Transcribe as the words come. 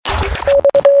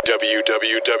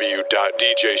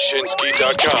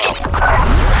www.djshinsky.com.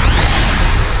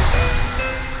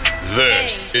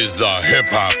 This is the Hip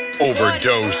Hop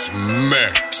Overdose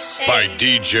Mix by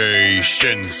DJ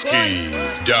Shinski.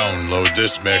 Download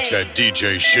this mix at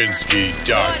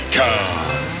djshinsky.com.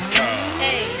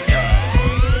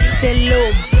 Hello,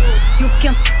 you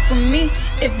can f with me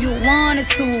if you wanted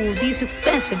to. These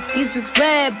expensive, these is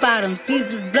red bottoms,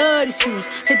 these is bloody shoes.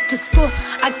 Hit the school,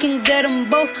 I can get them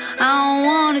both, I don't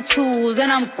wanna choose.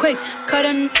 And I'm quick,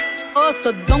 cutting off,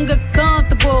 so don't get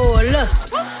comfortable. Look,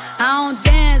 I don't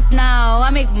dance now, I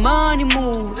make money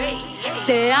move.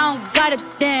 Say I don't gotta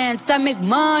dance, I make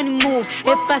money move.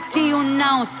 If I see you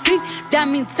now speak, that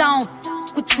means I don't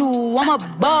with you. I'm a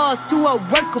boss, you a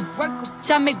worker.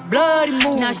 I make bloody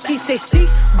moves. Now she say she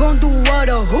gon' do what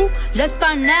or who? Let's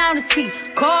find out and see.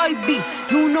 Cardi B,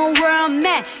 you know where I'm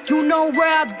at, you know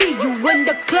where I be. You in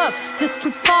the club just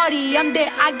to party, I'm there,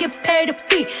 I get paid a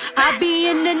fee. I be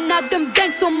in and out them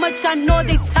banks so much, I know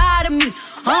they tired of me.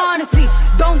 Honestly,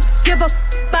 don't give a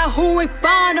about who in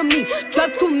front of me.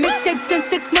 Dropped 2 mixtapes in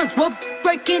 6 months, we're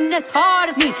breaking as hard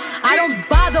as me. I don't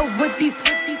bother with these,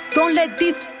 don't let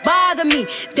these bother me.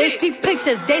 They see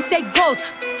pictures, they say ghosts,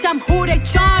 I'm who they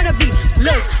tryna be.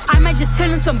 Look, I might just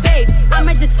chill in some babe, I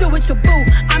might just chill with your boo,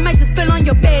 I might just spill on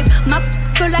your babe. My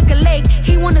feel like a lake,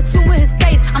 he wanna swim with his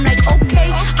face. I'm like,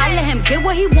 okay, I let him get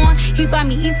what he want. He buy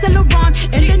me East Saint Laurent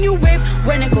and the new whip.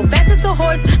 When it go fast as a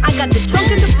horse, I got the trunk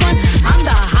in the front. I'm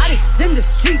the hottest in the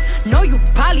street, know you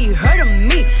probably heard of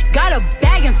me. Got a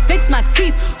bag and fix my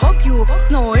teeth, hope you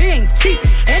know it ain't cheap.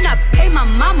 And I pay my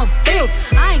mama bills,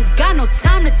 I ain't got no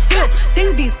time to chill.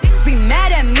 Think these be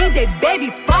mad at me, they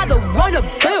baby father wanna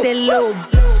bill. Say little,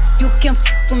 you can f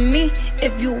with me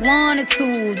if you wanted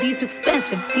to. These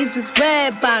expensive, these is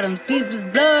red bottoms, these is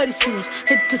bloody shoes.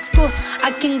 Hit the school,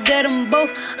 I can get them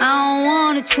both, I don't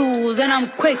wanna choose. And I'm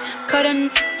quick, cutting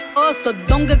off, so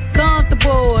don't get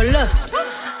comfortable. Look,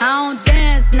 I don't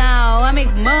dance now, I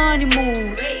make money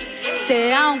move.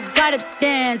 Say I don't gotta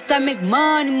dance, I make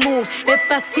money move.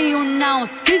 If I see you now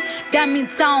speak, that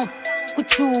means I don't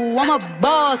with you. I'm a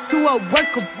boss, you a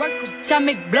worker. I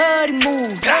make bloody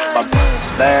moves. My bitch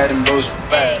is bad and bullshit,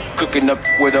 cooking up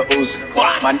with a Uzi.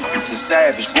 My niggas is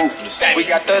savage, ruthless. We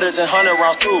got 30s and 100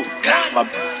 rounds too. My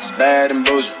bitch is bad and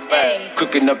bullshit,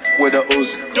 cooking up with a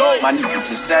Uzi. My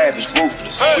niggas is savage,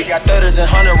 ruthless. We got 30s and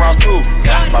 100 rounds too.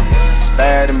 My bitch is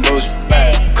bad and bullshit,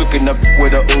 cooking up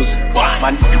with a Uzi.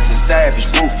 My niggas is savage,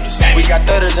 ruthless. We got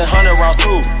 30s and 100 rounds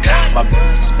too. My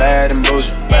bitch is bad and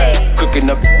bullshit, cooking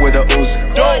up with a Uzi.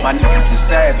 My niggas is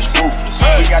savage, ruthless.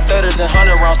 We got 30s and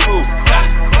 100 rounds too.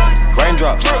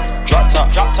 Raindrops, drop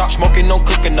top, smoking, no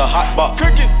cooking the hot box.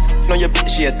 On your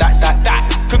bitch, yeah, that.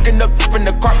 Cooking up in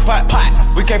the crock pot.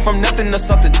 We came from nothing to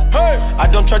something. Hey, I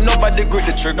don't trust nobody, grip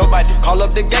the trick. Nobody call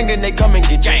up the gang and they come and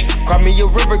get gang. Cry me a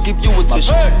river, give you a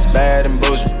tissue. It's bad and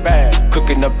bullshit, bad.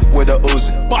 Cooking up with a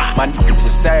Uzi. My niggas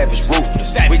is savage,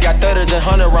 ruthless. We got 30s and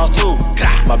 100 rounds too.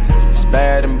 My bitch is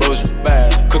bad and bullshit,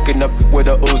 bad. Cooking up with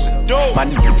a Uzi. My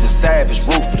niggas is savage,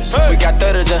 ruthless. We got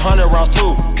 30s and 100 rounds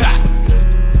too.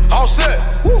 All set.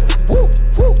 Woo, woo,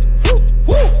 woo, woo,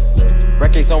 woo.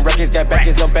 Records on records, got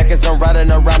backers on backers, I'm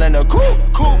riding around in a coupe.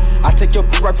 I take your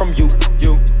right from you.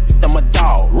 I'm a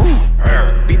dog, roof.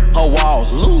 Beat her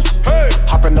walls loose.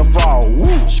 Hop in the fall, woo.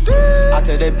 I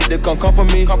tell that bitch to come for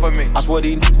me. I swear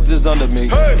these niggas is under me.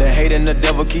 The hate and the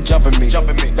devil keep jumping me.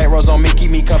 Back rows on me,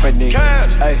 keep me company.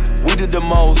 Hey, we did the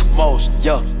most.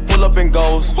 Yeah, pull up and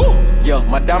goes. Yeah,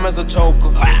 my diamonds a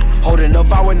choker. Holding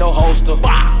up, I with no holster.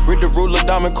 Read the ruler,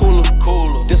 diamond cooler.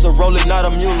 This a roller, not a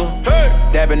mule.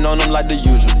 Dabbing on them like the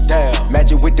usual. Damn,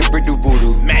 magic with the brick do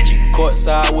voodoo. Magic.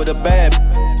 Courtside with a bad.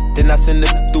 Then I send it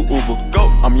through Uber. Go.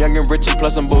 I'm young and rich and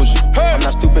plus I'm bougie. I'm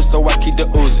not stupid, so I keep the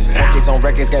Uzi. Records on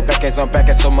records, got backers on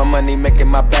backers, so my money making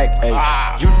my back.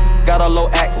 Ay. You got a low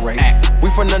act rate. We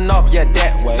from the north, yeah,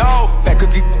 that way. Fat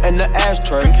cookie in the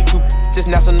ashtray. Just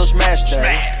national smash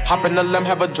day. Hop in the limb,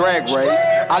 have a drag race.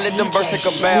 I let them birds take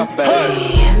a bath,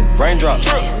 babe. Raindrops,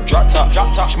 drop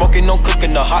top, smoking, no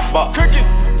cooking the hot box.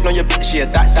 On your bitch, yeah,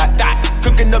 that.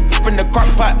 Cooking up in the crock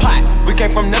pot. We came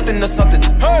from nothing to something.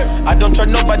 I don't trust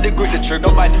nobody, grip the trick.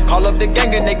 Nobody call up the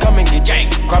gang and they come and get gang.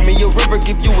 Cry me a river,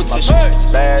 give you a tissue. It's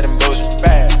bad and bullshit,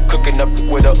 bad. Cooking up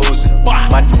with a Uzi.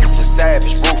 My niggas is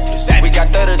savage, ruthless. We got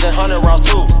 30s and 100 rounds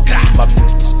too. My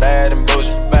bitch is bad and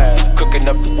bullshit, bad. Cooking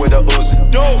up with a Uzi.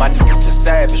 My niggas is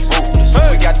savage, ruthless.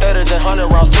 We got 30s and 100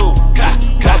 rounds too.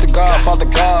 Father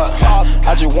God,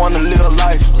 I just wanna live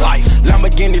life.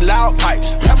 Lamborghini loud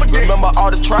pipes. Remember all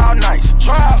the trial nights.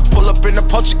 Pull up in the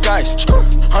Portuguese.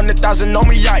 100,000 on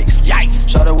me, yikes.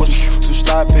 Shawty was too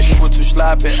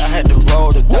sloppy, I had to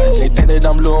roll the dice. They think that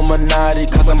I'm Illuminati,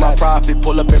 cause of my profit,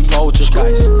 pull up in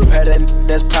poltergeist. You had that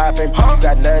that's poppin', you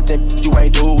got nothing, you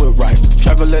ain't do it right.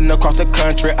 Traveling across the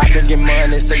country, I can get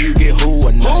money, say you get who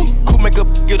a night. Cool make a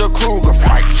get a Kruger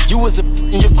fight. You was a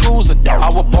in your cruiser, I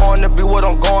was born to be what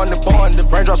I'm going to be. The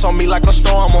raindrops on me like a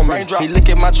storm on me. He look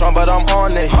at my charm, but I'm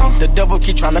on it. The devil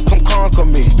keep trying to come conquer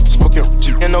me. Smoking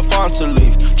in a Fanta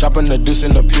leaf, dropping the deuce in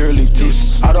the pure leaf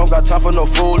deuce. I don't got time for no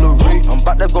foolery. I'm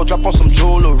about to go drop on some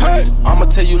jewelry. I'ma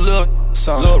tell you, look.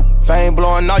 Look, fame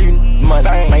blowing all you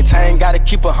money. Maintain, gotta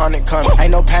keep 100 coming.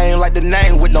 Ain't no pain like the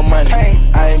name with no money.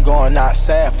 I ain't going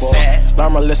outside for it.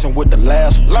 Learn my lesson with the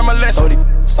last one. Learn my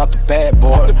lesson. Stop the bad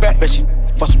boy. Bet she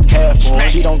for some cash for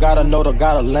it. She don't gotta know the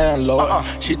got a landlord.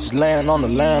 She just laying on the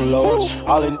landlords.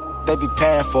 All they be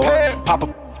paying for it. Pop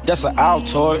up, that's an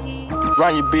Altoid.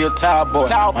 Run you be a towel boy.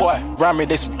 Run me,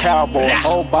 they some cowboys.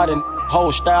 Whole body.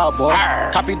 Whole style, boy.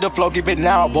 Copy the flow, give it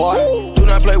now, boy. Do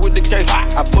not play with the cake.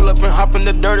 I pull up and hop in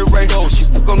the dirty race. She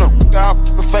fuck on the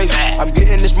face. I'm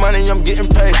getting this money, I'm getting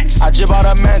paid. I jib out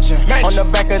a mansion. On the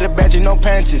back of the bench, no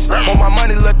panties. Want my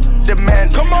money, look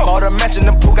demanding. Come on. Bought a mansion,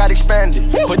 the pool got expanded.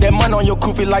 Put that money on your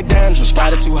kufi like dandruff.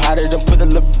 Got it too hot, then put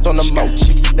the lip on the moat.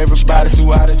 Everybody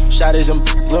too hot. Shot is them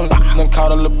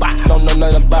caught a lip. Don't know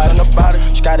nothing about it.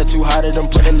 She got it too hot, then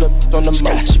put the lip on the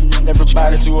moat.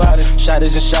 Everybody too hot. Shot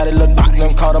is and shot it, look.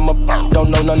 Done caught him up, don't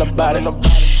know nothing about it.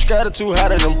 Scattered too hot,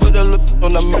 done put a look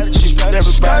on the map.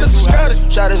 Everybody too hot,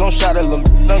 shot is on shot it, done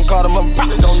caught him up,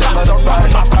 don't know nothing about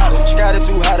it. Scattered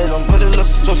too hot, done put a look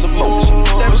on some motion.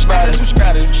 Everybody too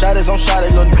scattered, shot is on shot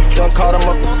it, done caught him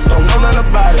up, don't know nothing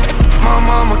about it. My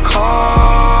mama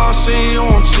called, see you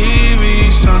on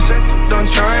TV. Sunset done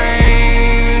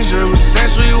changed. Ever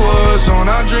since we was on,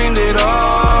 I dreamed it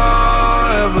all.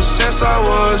 Ever since I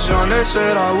was young, they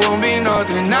said I won't be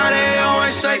nothing. Now they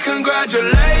always say congratulations.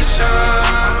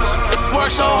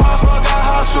 Worked so hard, forgot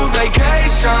how to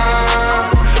vacation.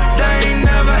 They ain't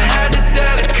never had the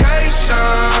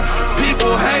dedication.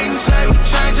 People hating, say we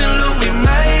changing, look, we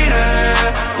made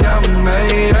it. Yeah, we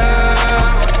made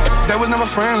it. They was never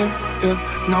friendly, yeah.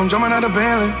 Now I'm jumping out of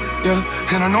Bentley, yeah.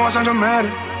 And I know I sound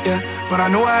dramatic, yeah. But I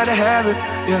know I had to have it,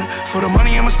 yeah. For the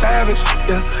money, I'm a savage,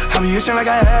 yeah. I be itching like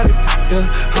I had it,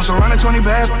 yeah. I'm surrounded 20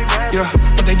 bags, yeah.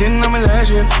 But they didn't know me last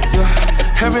year, yeah.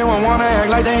 Everyone wanna act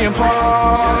like they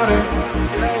important,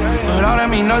 but all that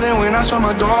mean nothing when I saw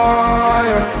my door,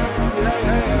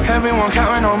 yeah. Everyone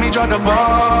counting on me, drop the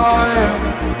ball,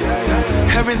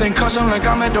 yeah. Everything custom like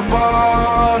I'm at the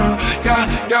bottom,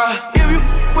 yeah, yeah. If you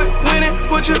winning,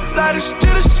 put your lighters to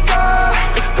the sky.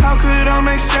 How could I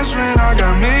make sense when I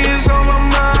got millions on my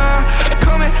mind?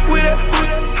 Coming with it,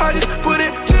 I just put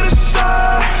it to the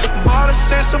side. Bought a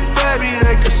sense of baby,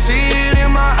 they could see it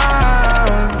in my eyes.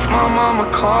 My mama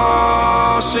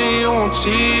called, see you on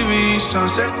TV.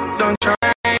 Sunset done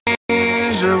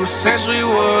changed. Ever since we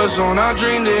was on, I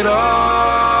dreamed it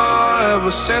all.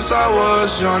 Ever since I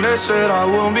was young, they said I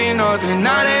won't be nothing.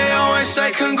 Now they always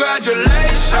say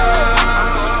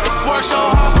congratulations. Worked so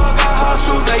hard, forgot how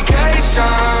to vacation.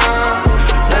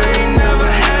 They ain't never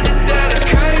had the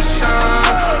dedication.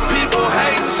 People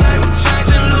hate, say we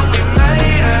changing, look, we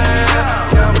made it.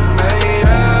 Yeah, we made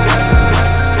it.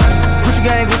 Gucci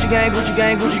gang, Gucci gang,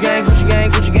 Gucci gang, Gucci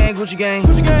gang, Gucci gang, Gucci gang,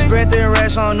 Gucci gang. Spread their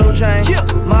racks on new chain.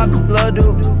 My love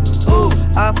do. Ooh,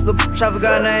 I fuck a I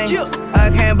forgot name. I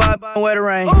can't buy wet the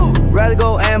rain. Rather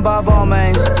go and buy ball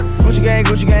mains. Gucci gang,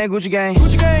 Gucci gang, Gucci gang.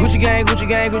 Gucci gang, Gucci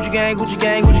gang, Gucci gang, Gucci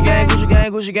gang, Gucci gang, Gucci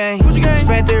gang, Gucci gang, Gucci gang.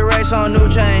 Spent 3 racks on new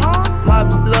chain. My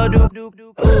love do. Ooh,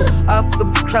 I fuck a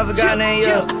I forgot name.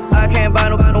 Yeah, I can't buy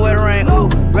no wet the rain. Ooh,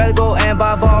 rather go and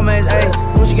buy ball mains. Ayy,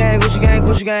 Gucci gang, Gucci gang,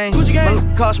 Gucci gang. My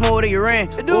look cost more than your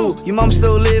rent. Ooh, your mama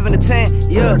still live in the tent.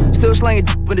 Yeah, still slanging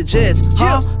with the jets.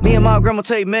 Huh? Me and my grandma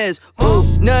take meds. Ooh,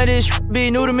 none of this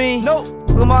be new to me. Nope.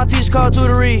 Look, my teacher called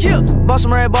tutory. Bought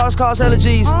some red bottles, cost hella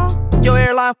G's. Your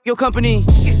airline, your company.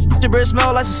 Your breath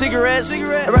smell like some cigarettes.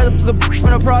 I'd rather fuck a bitch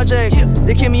from the project.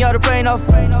 They kick me out the plane off.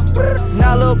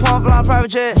 Now Lil Pump flying private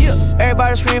jet.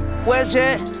 Everybody scream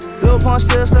WestJet. Lil Pump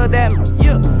still stuck that.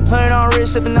 100 on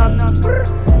wrist, sipping out.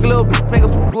 Little make a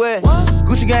wet.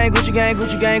 Gucci gang, Gucci gang,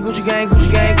 Gucci gang, Gucci gang,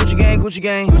 Gucci gang, Gucci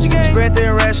gang, Gucci gang. Spread 3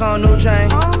 racks on new chain.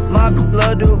 My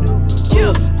love do.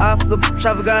 I fuck a bitch,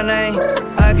 I forgot name.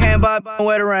 I can't buy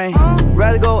wet the rain.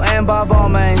 Rather go and buy ball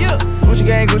mains. Gucci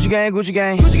gang, Gucci gang, Gucci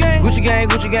gang, Gucci gang, Gucci gang,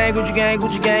 Gucci gang, Gucci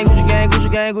gang, Gucci gang, Gucci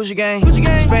gang, Gucci gang, Gucci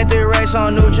gang. Spent 3 racks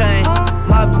on new chain.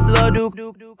 My love do.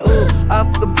 Ooh, I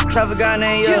fuck a bitch, I forgot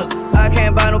name. Yeah, I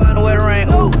can't buy no wet the rain.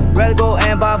 Ooh, rather go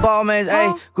and buy ball mains.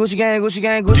 Ayy, Gucci gang, Gucci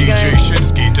gang, Gucci gang.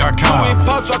 DJShinski.com. Louis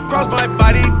pouch across my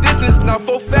body. This is not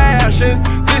for fashion.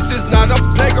 This is not a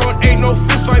playground. Ain't no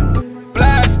fist fight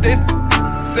blasting.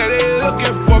 say they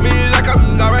looking for me like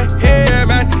I'm not right here,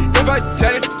 man. If I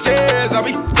tell it tears, I'll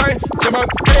be crying to my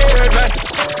bed, man.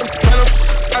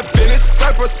 I've been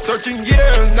inside for 13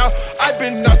 years now. I've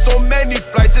been on so many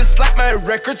flights, it's like my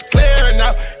record's clear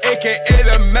now. AKA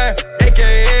the man,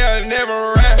 AKA I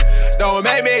never ran. Don't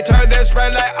make me turn this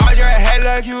red light on your head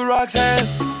like you Roxanne.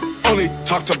 Only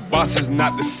talk to bosses,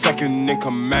 not the second in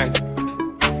command.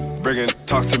 Bringing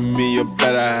talks to me, you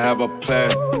better have a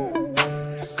plan.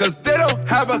 Cause they don't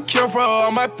have a cure for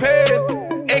all my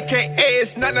pain. AKA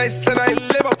it's not nice and I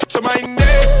live up to my name.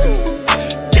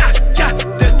 Yeah,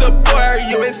 this the boy, are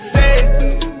you insane?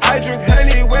 I drink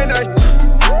honey when I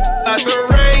at the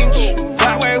range.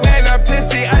 That way when I'm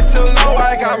tipsy, I still know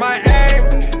I got my aim.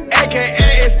 AKA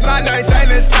it's not nice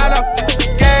and it's not a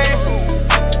game.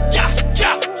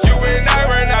 Yeah, you and I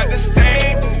were not the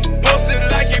same. Posted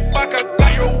like Ibaka,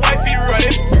 got your wifey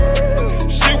running.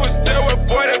 She was there with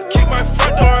boy to keep my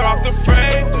front door off the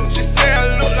frame. She say I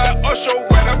look like Usher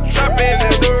when I'm trapping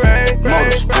in the rain.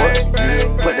 Motorsport,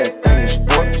 put that thing in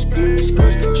sports.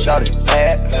 Shout it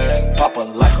bad, pop her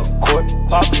like a court.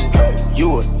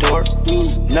 You a dork,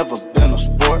 never been a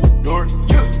sport.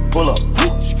 Pull up,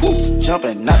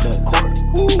 jumping out the court.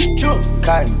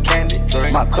 Cotton candy,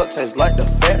 my cup tastes like the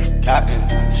fair.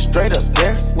 Straight up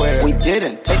there, we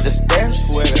didn't take the stairs.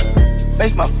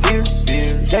 Face my fears,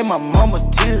 gave my mama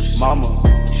tears.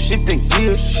 Shifting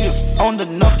gears, on the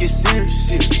knock get serious.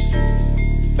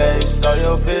 Face all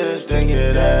your fears, then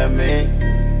get at me.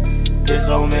 Get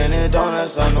so many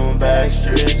donuts on them back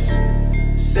streets.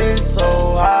 Sit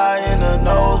so high in the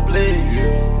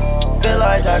nosebleeds. Feel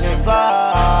like I can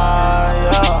fly,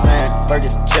 yeah.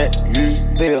 Sandburger check,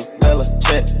 Bill Bella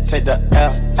check. Take the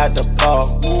L at the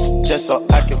ball, just so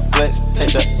I can flex.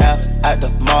 Take the L at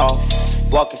the mall,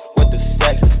 walking with the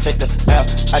sex. Take the L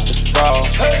at the bra,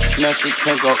 now she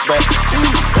can't go back.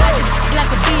 Like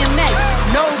a BMX,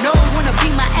 no one wanna be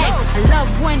my ex. I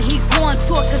love when he go on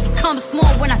tour cause he comes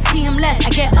small. When I see him less, I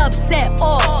get upset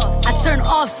off. I turn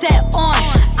offset on.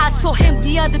 I told him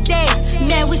the other day,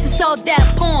 man, we should sell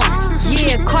that porn.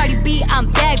 Yeah, Cardi B,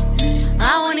 I'm back.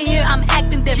 I wanna hear I'm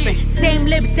acting different. Same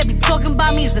lips that be talking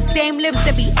about me is the same lips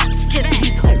that be kissing.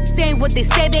 These hoes saying what they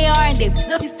say they are and they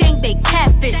think they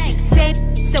catfishing. Same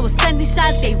that was sending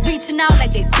shots, they reaching out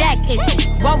like they back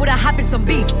itching. Why would I hop in some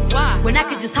beef? When I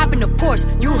could just hop in a Porsche.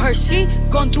 You heard she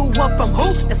gon' do what from who?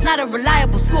 That's not a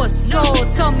reliable source. So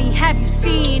tell me, have you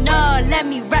seen her? Let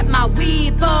me wrap my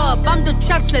weave up. I'm the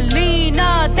trap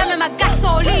Selena, dame my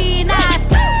gasolina.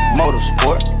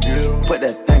 Motorsport, put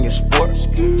that thing in sports.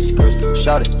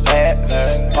 Shout it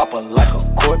bad, pop her like a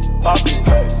court.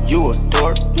 You a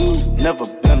dork, never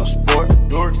been a sport.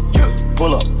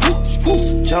 Pull up,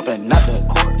 jumping out the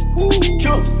court.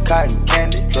 Cotton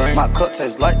candy, my cup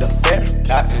tastes like the fair.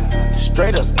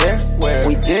 Straight up there,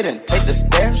 we didn't take the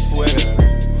stairs.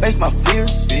 Face my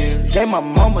fears, gave my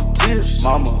mama tears.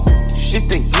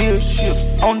 Shifting gears,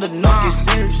 on the knock get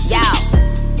serious. Yo,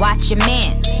 watch your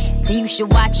man, then you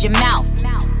should watch your mouth.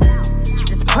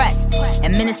 Just pressed,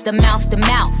 administer mouth to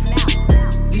mouth.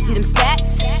 You see them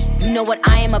stats? You know what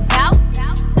I am about?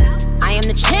 I am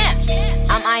the champ,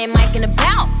 I'm Iron Mike and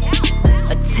about.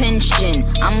 Attention,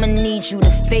 I'ma need you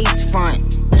to face front.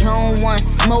 You don't want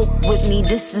smoke with me,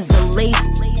 this is a lace.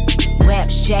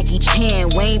 Raps Jackie Chan,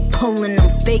 we ain't pulling them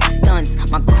fake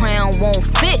stunts. My crown won't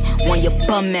fit when your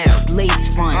bum out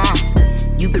lace fronts.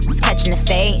 You was catching the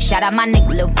fade, shout out my nigga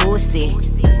Lil Boosie.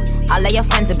 All of your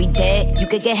friends will be dead, you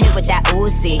could get hit with that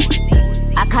Uzi.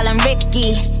 I call him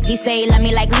Ricky, he say he love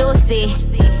me like Lucy.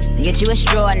 Get you a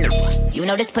straw, you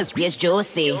know this pussy is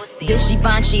juicy. This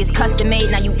Givenchy is custom made,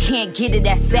 now you can't get it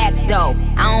at Saks though.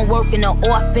 I don't work in the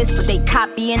office, but they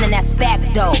copying and that's facts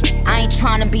though. I ain't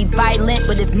trying to be violent,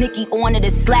 but if Nicki on it,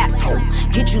 it slaps home.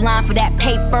 Get you line for that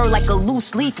paper like a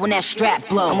loose leaf when that strap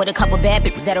blow. I'm with a couple bad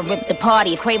bitches that'll rip the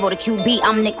party. If Quavo the QB,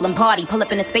 I'm Nick Lombardi. Pull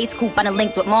up in a space coupe, I done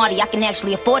linked with Marty. I can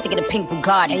actually afford to get a pink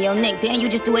Bugatti. Hey yo Nick, damn you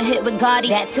just do a hit with Gotti.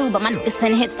 That too, but my niggas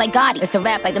send hits like Gotti. It's a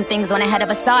rap like them things on the head of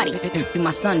a Saudi. Be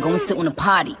my son, go and sit on a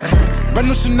potty.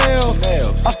 Random Chanel's.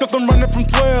 I spent them running from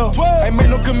 12. Ain't made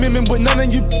no commitment with none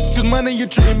of you, cause money you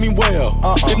treating me well.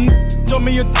 If told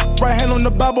me a right hand on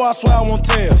the Bible, I swear I won't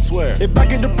tell. If I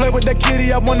get to play with that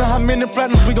kitty, I wonder how many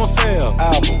platinums we gon' sell.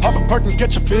 Album. Pop a perk and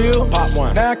catch a feel. Pop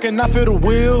one. Now I cannot feel the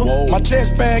wheel. Whoa. My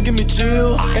chest bag give me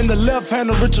chills. In the left hand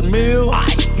a Richard Mille.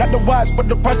 Not the watch, but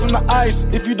the price on the ice.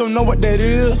 If you don't know what that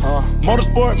is.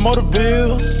 Motorsport,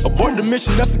 Motorville. Abort the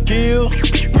mission, that's a kill.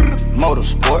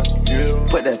 Motorsport,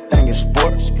 put that thing in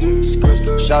sports.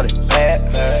 Shout it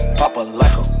bad, pop her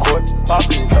like a court.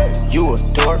 You a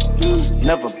dork,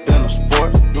 never been a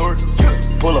sport.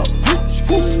 Pull up,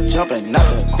 jumping out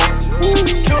the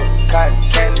court. cotton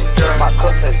candy. My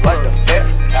cook tastes like the fair.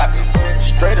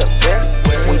 Straight up there,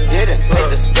 we didn't take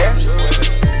the stairs.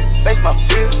 Face my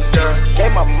fears,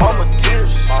 gave my mama tears.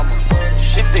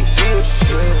 Shit the gears,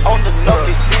 on the note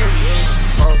they serious.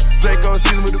 Draco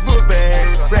season with the book bag.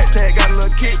 Rat tag got a little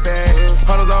kickback.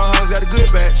 Hunters on hunters got a good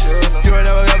batch. You ain't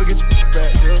never ever get your back.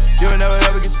 You ain't never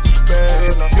ever get your back.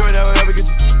 You ain't never ever get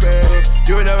your back.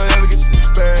 You ain't never ever get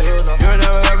your back. You ain't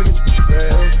never ever get your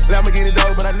back. Lamborghini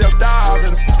dope, but I left style.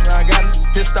 I got it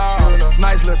pissed off.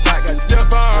 Nice little thought, got the stiff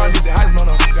on. Did the heist on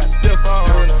her, got the stiff on.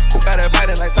 Got that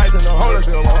biting like Tyson on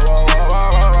Holyfield. A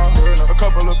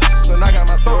couple of and I got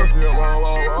my soul feel.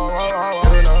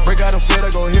 Break out them sweat,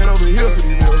 I go head over here for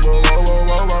these niggas.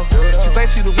 She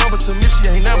thinks she the one, but to me she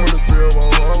ain't never the thrill.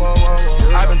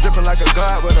 I've been dripping like a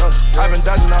god with her. I've been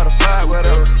dodging all the fly with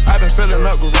her. I've been filling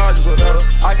up garages with her.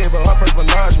 I gave her first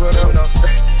menage with her.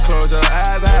 Close your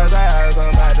eyes, eyes, eyes. I'm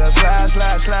about to slide.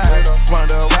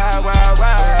 Wonder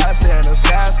why I stay in the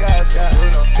sky.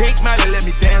 Pink Molly, let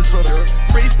me dance with her.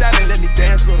 Freestyling, let me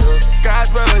dance with her.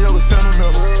 Sky's brother, it was sentimental.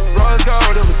 Rose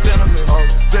gold, it was sentimental.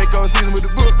 Draco season with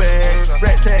the book bag.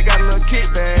 Rat tag got a little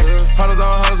kickback. Hunters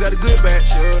on hunters got a good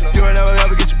batch. You ain't never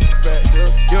ever get your back.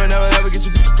 You ain't never ever get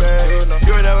your back.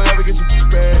 You ain't never ever get your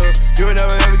back. You ain't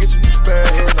never ever get your back.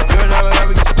 You ain't never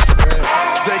ever get your back.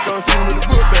 Draco season with the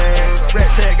book bag. Rat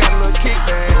tag got a little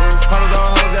kickback. Hunters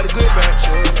on hunters got a good batch.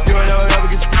 You ain't never ever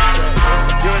get your back.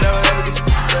 You ain't never ever get your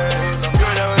back.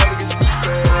 You ain't never ever get your back. You ain't never ever get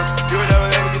your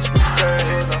back. You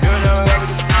ain't never ever get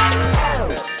your back.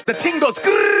 The ting goes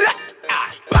grrrr,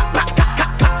 pop, pop, pop,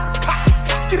 pop, pop,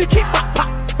 skitty keep pop, pop,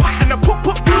 and the pop,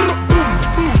 pop, boom, boom,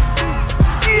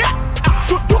 skia,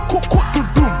 do, cook, do,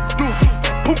 boom, boom,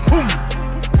 boom.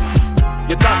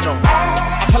 You don't know.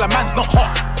 I tell a man's not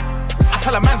hot. I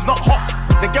tell a man's not hot.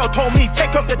 The girl told me,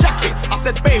 take off your jacket. I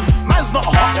said, babe, man's not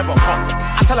hot, never hot.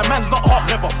 I tell a man's not hot,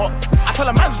 never hot. I tell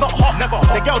a man's not hot, never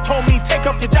hot. The girl told me, take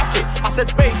off your jacket. I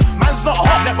said, babe, man's not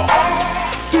hot, never hot.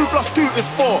 2 + 2 is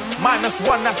 4,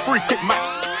 -1, that's 3, quick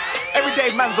maths.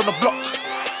 Everyday man's on the block,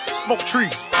 smoke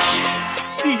trees.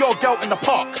 See your girl in the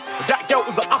park, that girl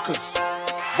was a uckers.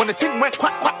 When the ting went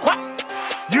quack, quack, quack,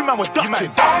 you man were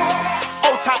ducking.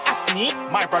 Hold tight Asney,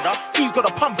 my brother, he's got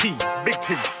a pumpy, big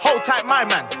ting. Hold tight my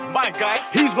man, my guy,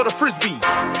 he's got a frisbee.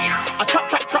 I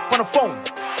trap on the phone,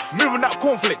 moving that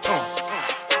cornflakes,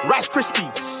 Rice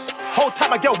Krispies. Hold tight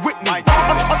my girl Whitney,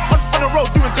 on the road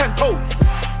doing 10 toes.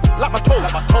 Like my toes.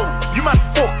 You man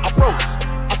thought I froze.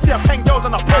 I see a pen girl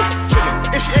and I pose.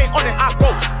 Chillin'. If she ain't on it, I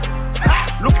roast. Ha!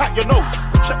 Look at your nose.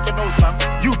 Check your nose, fam.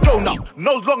 You donut.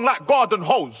 Nose long like garden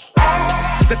hose.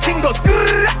 The ting goes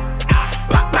grrrr.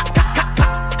 Pop, pop, pop, pop,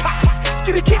 pop, pop.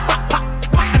 Skitty keep pop, pop,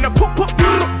 pop. And the pop, pop,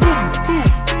 boom, boom, boom.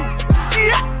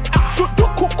 Skia. Do,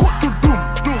 cook, do, boom,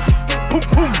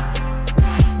 boom.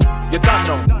 You don't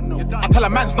know. I tell a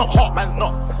man's not hot. Man's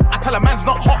not. I tell a man's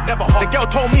not hot, never hot. The girl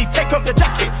told me, take off your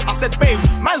jacket. I said, babe,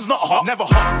 man's not hot, never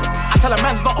hot. I tell a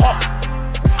man's not hot.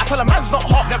 I tell a man's not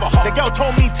hot, never hot. The girl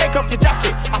told me, take off your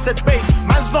jacket. I said, babe,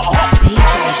 man's not hot.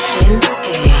 DJ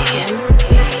Shinski.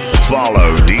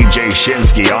 Follow DJ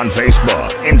Shinski on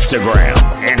Facebook, Instagram,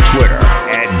 and Twitter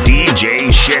at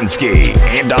DJ Shinski,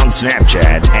 and on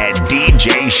Snapchat at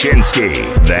DJ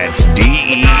Shinski. That's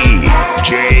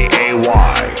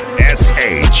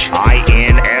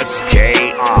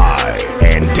DEJAYSHINSKI.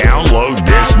 And download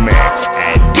this mix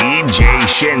at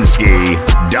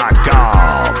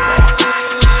DJShinsky.com.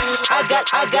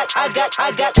 I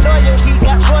got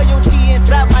royalty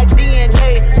inside my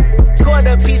DNA.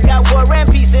 Quarter piece, got war and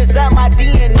peace inside my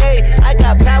DNA. I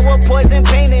got power, poison,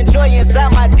 pain, and joy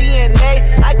inside my DNA.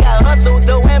 I got hustle,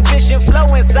 though, ambition, flow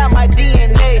inside my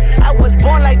DNA. I was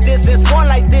born like this, and born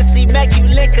like this,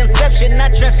 immaculate conception. I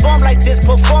transform like this,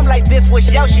 perform like this,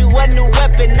 wish out you a new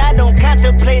weapon. I don't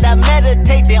contemplate, I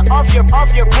meditate, then off your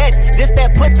head. This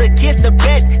that put the kids to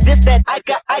bed. This that I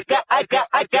got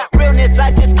realness,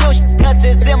 I just kill shit, cause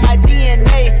it's in my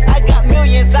DNA. I got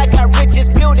millions, I got riches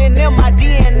building in my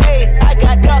DNA. I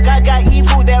got dark, I got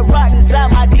evil that rot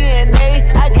inside my DNA.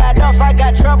 I got off, I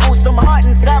got trouble, some heart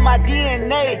inside my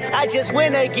DNA. I just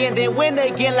win again, then win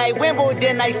again like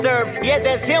Wimbledon I serve. Yeah,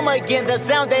 that's him again, the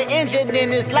sound that engine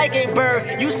in is like a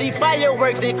bird. You see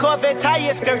fireworks and Corvette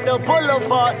tires skirt the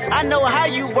boulevard. I know how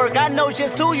you work, I know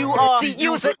just who you are. See,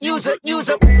 use it. Your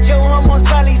hormones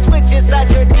probably switch inside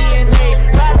your DNA.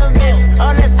 Problem is,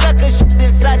 all that sucker shit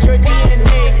inside your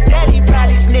DNA. Daddy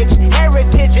probably snitch,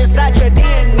 heritage inside your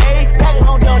DNA.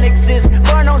 Backbone don't exist,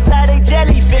 burn on side a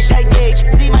jellyfish I gauge.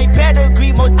 See my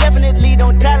pedigree, most definitely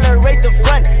don't tolerate the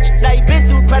front. Shit I been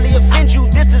through probably offend you,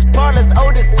 this is Parler's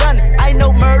oldest son. I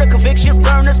know murder, conviction,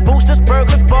 burners, boosters,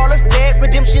 burglars, ballers, dead,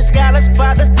 redemption scholars,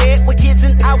 fathers dead with kids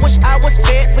and I wish I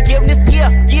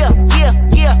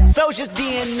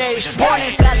DNA. Born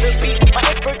inside the beast, my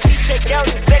expertise check out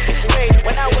in second grade.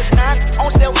 When I was 9,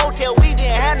 on sale motel, we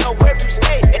didn't have nowhere to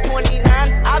stay. At 29,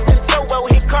 I've done so well,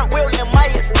 hit cartwheel in my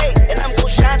estate. And I'm gon'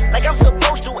 shine like I'm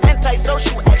supposed to,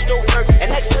 anti-social extrovert.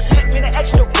 And excellent meaning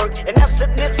extra work, and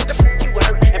absentness with the you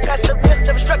hurt. And passiveness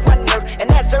have struck my nerve, and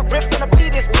that's a riff in a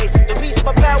bleeding space. The reason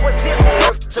my power's here on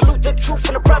earth, salute the truth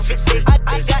and the prophecy.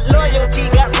 I got royalty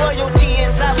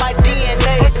inside my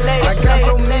DNA. I got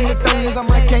so many feelings, I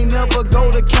might can't never go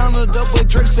to Canada. But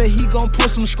Drake said he gon'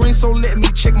 put some screens, so let me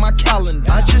check my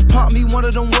calendar. I just popped me one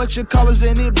of them whatchamacallits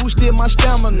and it boosted my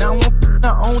stamina. Now I'm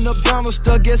on the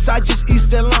banister, guess I just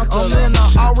East Atlanta. Man,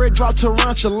 I already dropped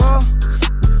Tarantula.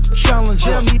 Challenge,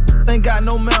 yeah, me ain't got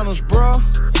no manners, bruh.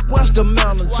 What's the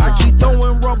manners? I keep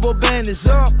throwing rubber bandits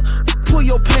up. Pull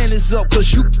your panties up,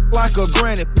 cause you like a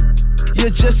granny.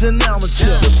 You're just an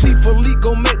amateur. The Tifa leak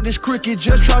gon' make this cricket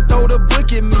just try throw the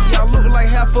book at me. I look like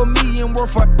 $500,000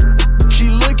 worth of. She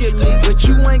look at me, but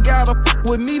you ain't gotta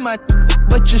with me, my.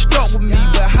 But you stuck with me.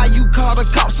 But how you call the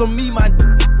cops on me, my?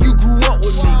 You grew up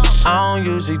with me. I don't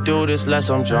usually do this unless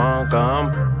I'm drunk,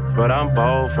 but I'm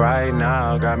both right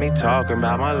now. Got me talking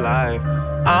about my life.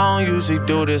 I don't usually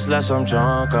do this unless I'm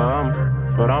drunk,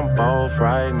 but I'm both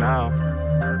right now.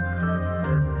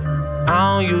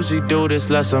 I don't usually do this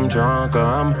unless I'm drunk,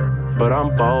 but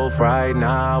I'm both right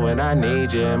now, and I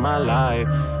need you in my life.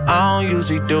 I don't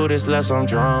usually do this unless I'm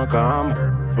drunk,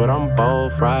 but I'm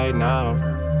both right now.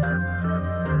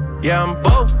 Yeah, I'm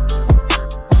both.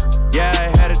 Yeah, I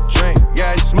had a drink. Yeah,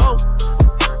 I smoke.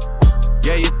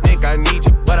 Yeah, you think I need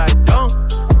you, but I don't.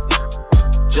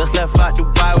 Just left out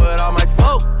Dubai with all my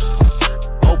folk.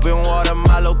 Open water,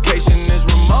 my location is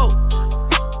remote.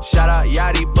 Shout out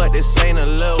Yachty, but this ain't a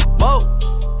little boat.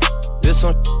 This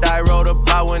some shit I wrote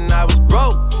about when I was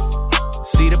broke.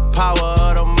 See, the power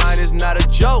of the mind is not a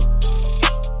joke.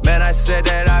 Man, I said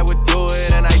that I would do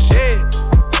it and I did.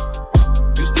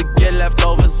 Used to get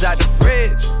leftovers out the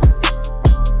fridge.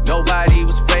 Nobody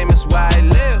was famous where I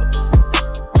live,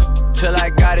 till I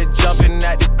got it jumping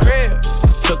at the crib.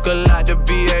 Took a lot to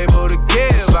be able to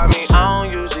give. I mean, I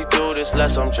don't usually do this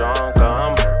unless I'm drunk,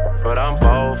 but I'm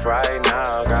both right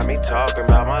now. Got me talking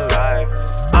about my life.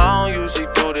 I don't usually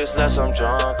do this unless I'm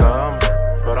drunk,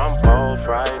 but I'm both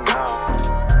right now.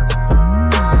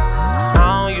 I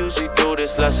don't usually do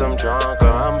this unless I'm drunk,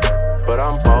 but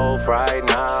I'm both right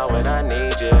now, and I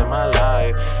need you in my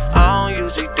life. I don't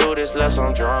usually do this unless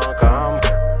I'm drunk,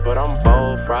 but I'm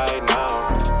both right now.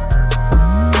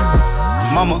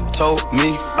 Mama told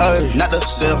me, not to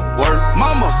sell word.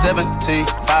 Mama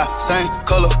 17.5, same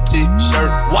color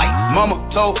t-shirt, white. Mama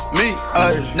told me,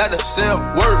 not to sell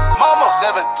word. Mama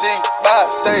 17.5,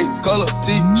 same color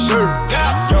t-shirt.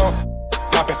 Young,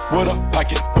 poppin' with a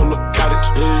pocket full of cottage.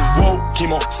 Whoa,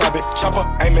 chemo, sabe, chopper,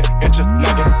 aiming at your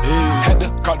noggin. Had to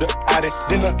call the addict,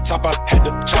 then the top I had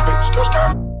to chop it.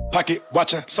 Skirt. Pocket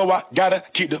watching, so I gotta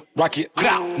keep the rocket.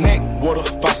 Neck, water,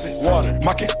 faucet, water,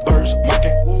 mocking, birds,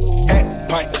 mocking. And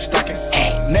pint, stocking,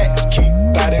 next, keep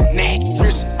biting.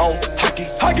 Wrist on hockey,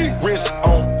 wrist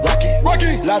on rocky.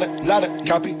 Lotta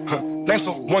copy, name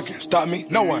someone can stop me,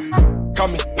 no one. Call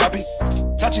me Poppy,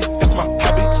 Sachi, that's my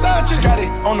hobby. Sachi, got it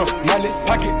on the mallet,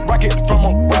 pocket rocket from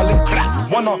a wallet.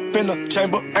 One off in the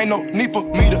chamber, ain't no need for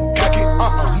me to cock it.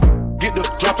 Get the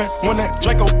dropping, when that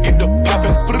Draco get the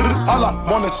popping. All I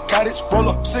want is cottage, roll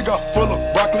up, cigar full of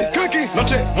broccoli. Cookie, no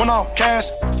check, one off cash.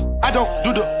 I don't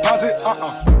do deposit,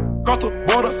 Cross the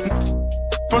border,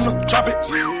 from the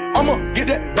tropics. I'ma get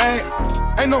that bag,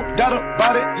 ain't no doubt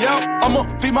about it. Yeah, I'ma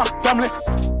feed my family,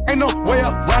 ain't no way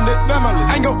around it. Family,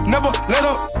 ain't gon' never let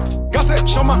up. God said,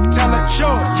 show my talent,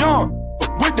 show young.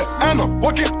 With the Anna,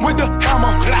 walking with the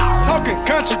hammer. Talking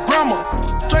country grammar,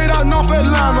 straight out North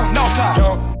Atlanta. Northside,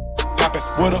 young. Poppin'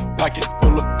 with a pocket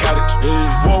full of cottage.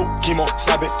 Whoa, chemo,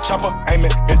 sabe, chopper,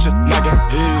 aiming at your noggin.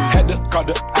 Had to call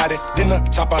the addict, then the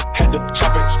top I had to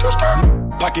chop it.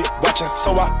 Pocket watching,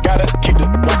 so I gotta keep the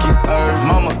rocket.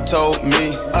 Mama told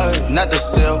me not to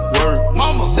sell word.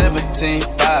 Mama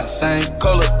 17.5, same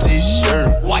color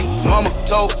t-shirt, white. Mama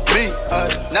told me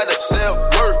not to sell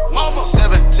word. Mama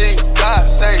 17.5,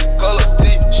 same color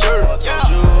t-shirt.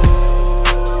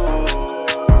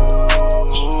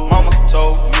 Mama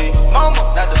told me, Mama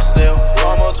not to sell.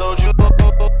 Mama told you.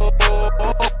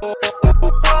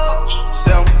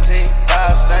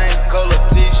 17.5, same color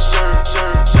t-shirt.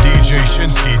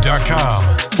 DJShinski.com.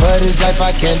 For this life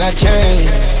I cannot change.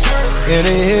 In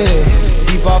the hills,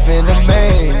 deep off in the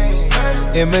main.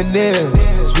 Eminem,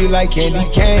 sweet like candy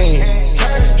cane.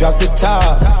 Drop the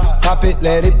top, pop it,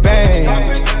 let it bang.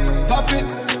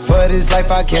 For this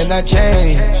life I cannot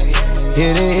change.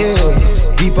 In the hills,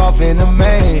 deep off in the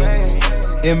main.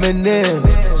 Eminem,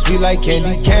 sweet like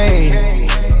candy cane.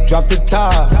 Drop the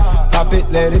top, pop it,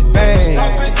 let it bang.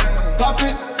 Pop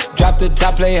it. Drop the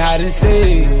top, play hide and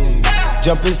seek.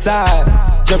 Jump inside,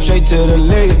 jump straight to the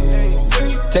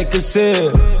lead. Take a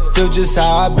sip, feel just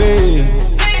how I be.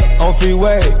 On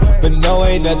freeway, but no,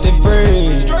 ain't nothing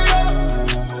free.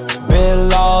 Been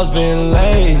laws, been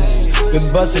lanes.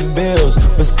 Been busting bills,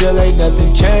 but still ain't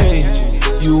nothing changed.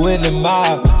 You in the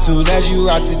mob, soon as you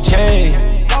rock the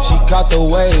chain. She caught the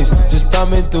waves, just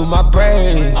thumbing through my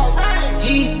braids.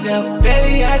 Heat up,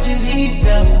 belly, I just heat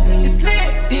up. It's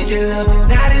lit. DJ love it,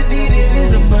 now the beat it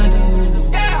is a must.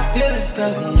 Feeling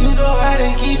stuck, you know how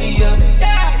they keep me up.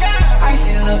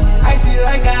 Icy love, icy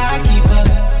like how I keep up.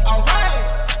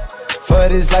 For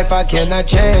this life I cannot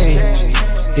change.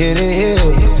 Hidden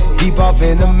hills, deep off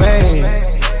in the main.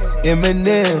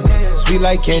 Eminem, sweet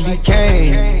like candy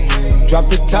cane. Drop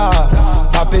the top,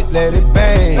 pop it, let it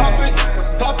bang. Pop it,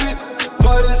 pop it.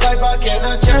 For this life I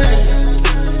cannot change.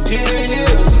 Hidden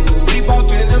hills, deep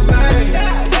off in the main.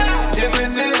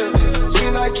 Eminem,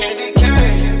 sweet like candy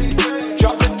cane.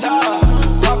 Drop the top,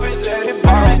 pop it, let it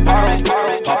bang.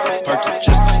 Pop a perky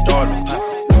just to start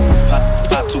up.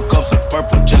 Pop 2 cups of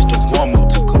purple just to warm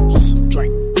up. 2 cups,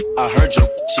 drink. I heard you,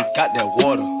 she got that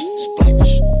water.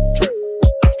 Splash, drip,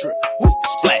 drip, whoop,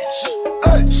 splash.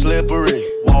 Hey. Slippery,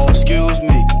 wall, excuse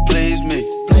me, please me.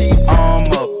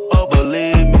 I'm up,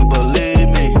 believe me.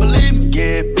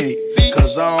 Get beat,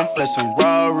 cause I'm flexing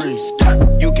Rarries.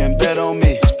 You can bet on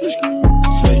me.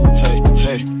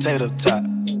 Hey, tater tot.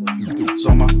 It's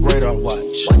on my radar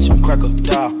watch. Crack a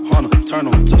dial, hunter, turn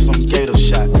them to some gator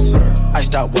shots.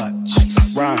 Iced out watch,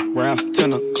 ride round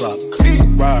 10 o'clock.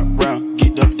 Ride round,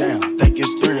 get up down, think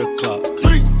it's 3 o'clock.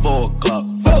 4 o'clock,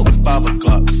 5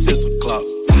 o'clock, 6 o'clock.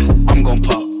 I'm gon'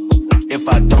 pop. If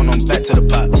I don't, I'm back to the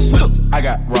pots. I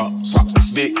got rocks,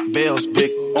 big bells,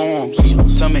 big arms.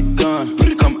 Tummy gun,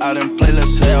 come out and play,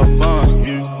 let's have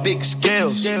fun. Big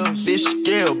scales, fish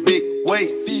scale, big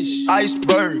weight.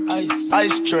 Iceberg,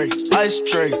 ice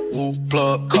tray. Woo,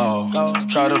 plug call.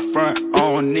 Try the front, I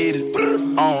don't need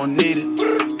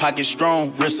it. Pocket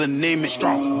strong, wrist anemic.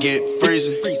 Get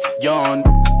freezing, young,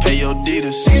 pay your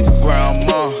deeders.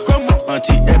 Grandma,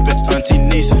 Auntie Epic, Auntie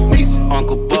Nisa,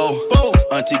 Uncle Bo,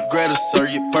 Auntie Greta, serve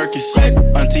your Perkins.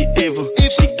 Auntie Eva,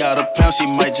 if she got a pound, she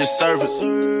might just serve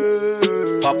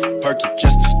it. Pop a perky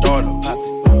just to start up.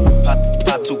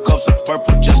 Pop 2 cups of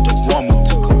purple just to warm up.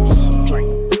 2 cups, drink.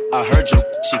 I heard you,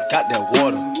 she got that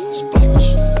water. Splash,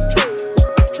 drip,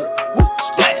 drip, whoop,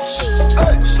 splash.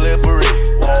 Hey. Slippery,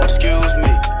 excuse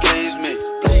me, please me.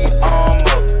 I'm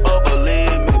up,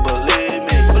 believe me.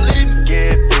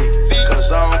 Get beat,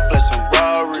 cause I'm flexing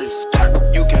Rarries.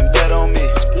 You can bet on me.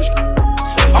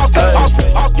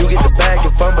 You get the bag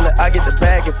and fumble it, I get the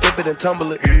bag and flip it and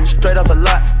tumble it. Straight off the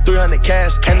lot, 300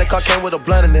 cash, and the car came with a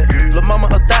blunt in it. Lil' mama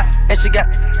a thot, and she gon'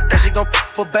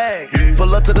 f a bag.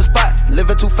 Pull up to the spot,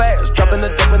 living too fast, dropping the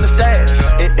dope in the stash.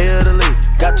 In Italy,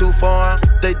 got too far,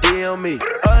 they DM me.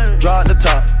 Draw the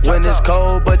top, when it's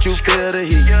cold, but you feel the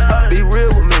heat. Be real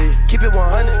with me, keep it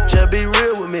 100, just be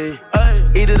real with me.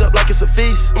 Eat it up like it's a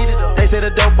feast, they say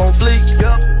the dope on fleek.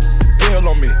 Pill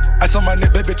on me, ice on my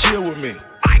neck, baby, chill with me.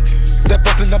 That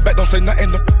butt in the back don't say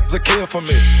nothing, the kill for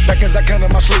me. Back as I can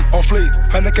in my sleep, on fleek.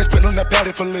 100K spent on that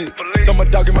patty for lead. Throw my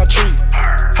dog in my tree.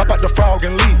 Hop out the frog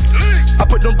and leap. I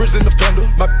put them bricks in the fender.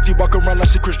 My bitch walk around like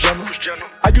she Kris Jenner.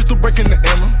 I used to break in the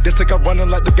Emma, then take out running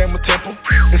like the game of Temple.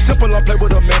 It's simple, I play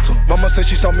with a mental. Mama said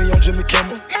she saw me on Jimmy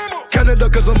Kimmel. Canada,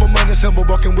 cause I'm a money symbol.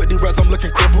 Walking with the rats, I'm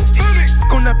looking crippled.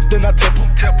 On that, then I temple.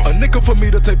 A nickel for me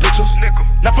to take pictures.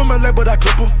 Not from LA, but I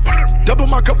clip her. Double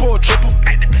my cup or a triple.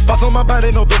 Box on my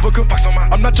body, no biblical.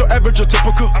 I'm not your average or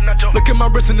typical. Look at my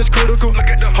wrist and it's critical.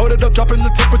 Hold it up, dropping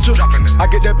the temperature. I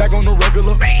get that bag on the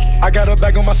regular. I got a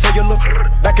bag on my cellular.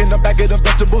 Back in the bag of them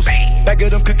vegetables. Bag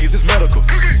of them cookies, it's medical.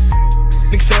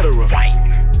 Etc.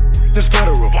 It's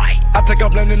federal. I take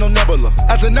off landing on Nebula.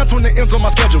 As an F when it ends on my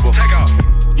schedule.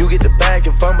 You get the bag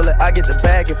and fumble it, I get the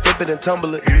bag and flip it and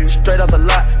tumble it. Straight off the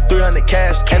lot, 300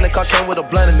 cash, and the car came with a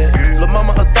blunt in it. Lil'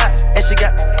 mama a thot, and she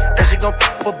gon'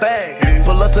 f a bag.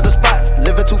 Pull up to the spot,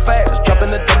 living too fast, dropping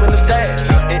the dope in the stash.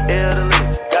 In Italy,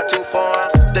 got too far,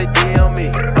 they DM me.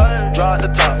 Draw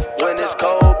the top, when it's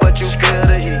cold, but you feel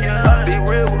the heat. Be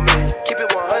real with me, keep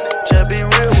it 100, just be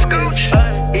real with me.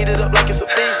 Eat it up like it's a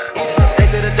feast, they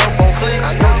say the dope on clean.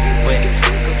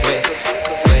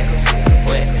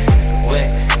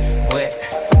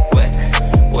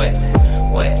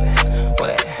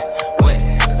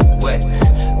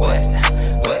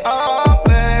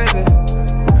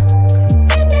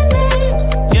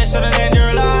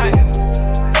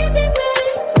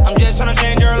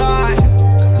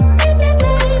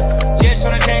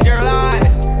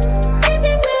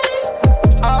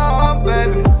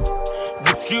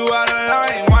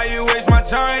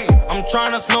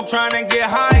 smoke tryna get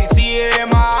high, see it in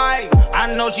my eye.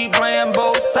 I know she playing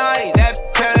both sides, that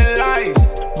telling lies.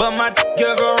 But my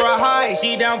give her a high,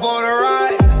 she down for the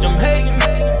ride. Them hating,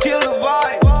 kill the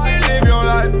vibe, live your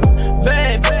life.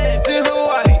 Bad, this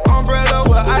Hawaii, umbrella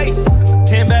with ice.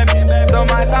 10 bad on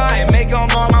my side, make them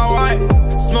all my wife.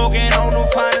 Smoking on the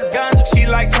finest ganja, she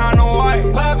like China White.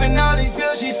 Popping all these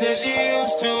pills, she said she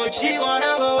used to it. She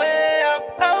wanna go way up.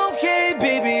 Okay,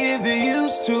 baby, if you're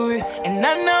used to it. And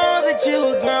I know that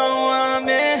you a grown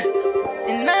woman.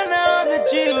 And I know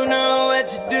that you know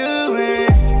what you're doing.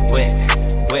 Wet,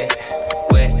 wet,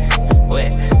 wet,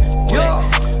 wet, wet,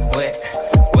 wet,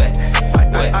 wet,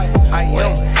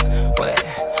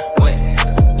 wet,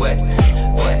 wet,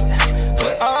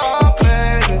 wet. Oh,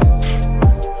 baby.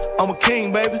 I'm a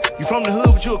king, baby. You from the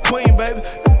hood, but you a queen, baby.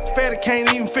 Fatty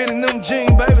can't even fit in them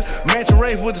jeans, baby. Match a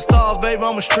race with the stars, baby.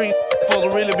 I'm a street.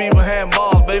 Supposed to really be behind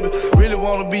bars, baby. Really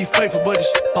wanna be faithful, but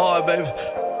it's hard, baby.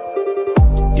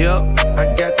 Yep, I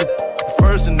got the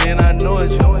first and then I know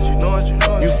it. You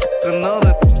fuck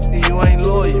another, you ain't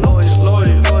loyal.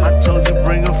 I told you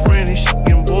bring a friend and she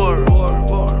getting bored.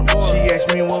 She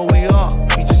asked me what we are,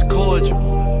 we just cordial.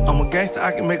 I'm a gangster,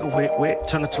 I can make a wet,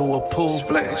 turn it to a pool.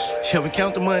 Splash. She help me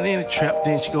count the money in the trap,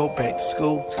 then she go back to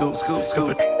school.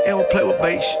 Ever play with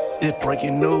bait, it's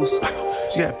breaking news.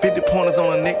 She got 50 pointers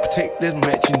on her neck, protect this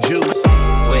matching juice.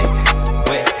 Wet,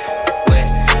 wet, wet,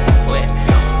 wet, wet,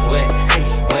 wet,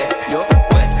 wet,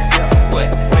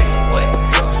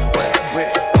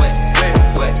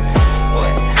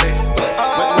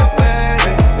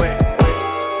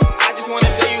 I just wanna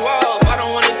show you off, I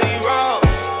don't wanna do you wrong.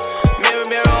 Mirror,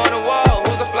 mirror on the wall,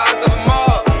 who's the flies of them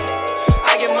all?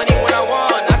 I get money when I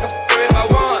want, I can f*** her if I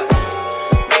want.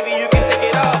 Maybe you can take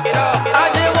it off,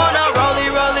 I just wanna rollie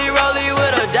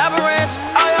with a dapper ranch.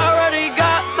 I already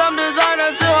got some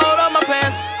designer to hold on my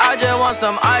pants. I just want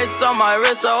some ice on my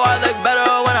wrist so I look better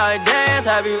when I dance.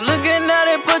 Have you looking at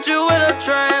it, put you in a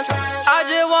trance. I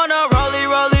just wanna rollie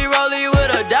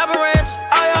with a dapper ranch.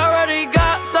 I already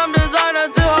got some designer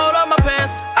to hold on my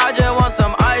pants. I just want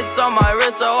some ice on my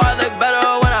wrist so I look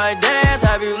better when I dance.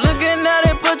 Have you looking at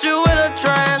it, put you in a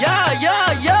trance.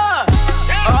 Yeah.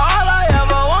 All I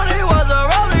ever wanted was a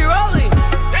rollie.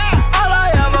 All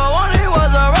I ever wanted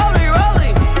was a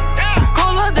rollie.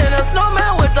 Cooler than a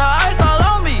snowman with the ice all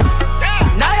on me.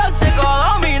 Now your chick all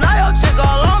on me.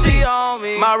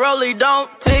 My rollie don't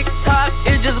tick tock,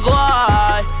 it just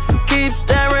glide. Keep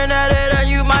staring at it and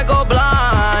you might go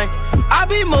blind. I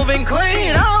be moving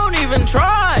clean, I don't even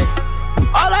try.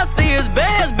 All I see is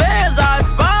bands, I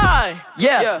spy.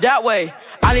 Yeah, that way.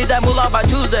 I need that moolah by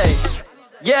Tuesday.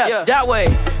 Yeah, that way.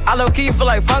 I low-key feel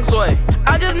like funk sway.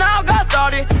 I just now got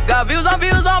started. Got views,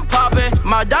 I'm popping.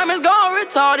 My diamonds gone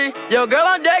retarded. Your girl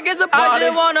on deck is a party. I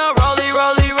just wanna rollie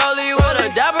with a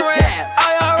dapper ranch.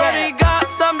 I already got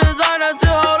some designer to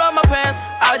hold on my pants.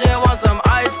 I just want some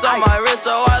ice on my wrist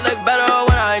so I look better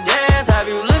when I dance. Have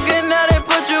you looking at it,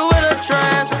 put you in a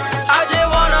trance. I just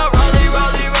wanna rollie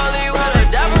with a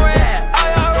dapper ranch. I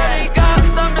already got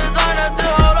some designer to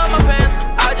hold on my pants.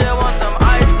 I just want some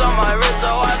ice on my wrist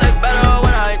so I look better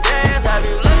when I dance. Have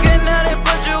you looking at it,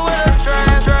 put you in a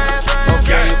trance.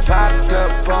 Okay, you popped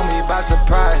up on me by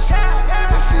surprise.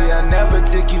 And see, I never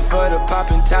took you for the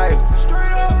poppin' type.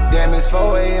 Damn, it's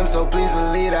 4 a.m., so please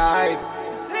believe the hype.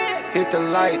 Hit the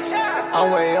lights,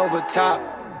 I'm way over top.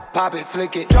 Pop it,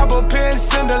 flick it. Drop a pin,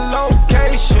 send a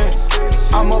location.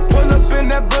 I'ma pull up in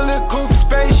that bullet coupe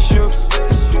spaceship.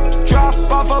 Drop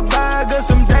off a bag of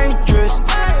some dangerous.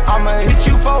 I'ma hit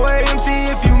you 4 a.m., see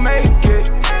if you make it.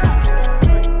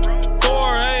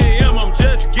 4 a.m., I'm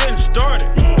just getting started.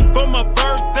 For my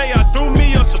birthday, I threw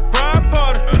me a surprise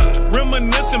party.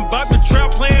 Reminiscing about the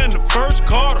trap playing the first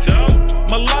quarter.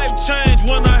 My life changed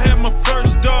when I had my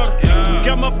first daughter.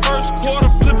 Got my first quarter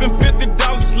flipping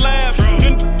 $50 slabs.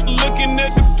 Then looking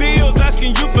at the bills,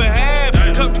 asking you for half.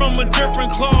 Cut from a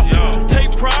different cloth.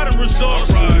 Take pride in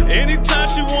results. Anytime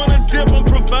she wanna dip, I'm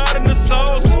providing the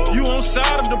sauce. You on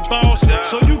side of the boss,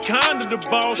 so you kinda the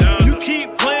boss. You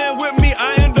keep playing with me,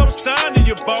 I end up signing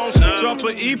your boss. Drop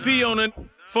an EP on it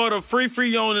for the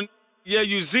free on it. Yeah,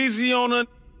 you ZZ on it.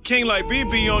 King like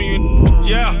BB on you.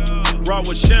 Yeah. Rock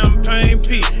with Champagne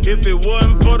P. If it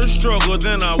wasn't for the struggle,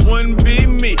 then I wouldn't be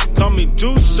me. Call me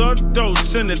Deuce or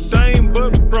Dose, anything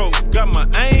but broke. Got my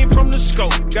aim from the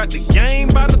scope, got the game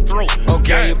by the throat.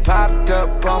 Okay, you popped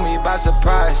up on me by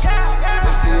surprise.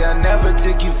 And see, I never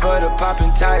took you for the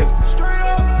poppin' type.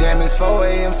 Damn, it's 4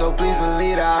 a.m., so please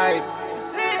believe the hype.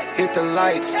 Hit the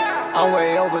lights, I'm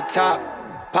way over top.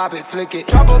 Pop it, flick it.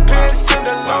 Drop a pin, send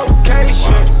a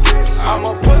location.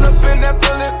 I'ma pull up in that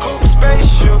bullet coupe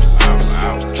spaceship.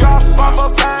 Drop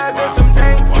off a bag of some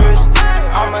dangerous.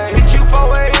 I'ma hit you for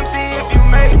AMC if you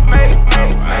make.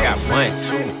 I got 1,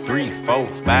 2, 3, 4,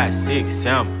 5, 6,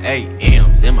 7, 8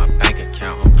 M's in my bank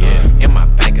account. Yeah, in my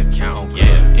bank account.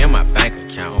 Yeah, in my bank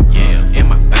account. Yeah, in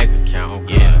my bank account.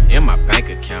 Yeah, in my bank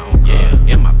account.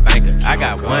 Yeah, in my bank account. I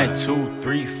got 1, 2,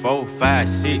 3, 4, 5,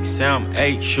 6, 7,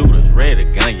 8 shooters ready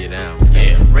to gun you down.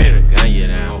 Yeah, ready to gun you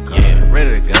down. Yeah,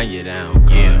 ready to gun you down.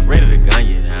 Yeah, ready to gun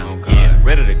you down. Yeah,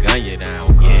 ready to gun you down.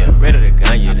 Yeah, ready to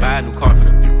gun you down. I buy a new car for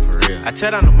the people, for real. I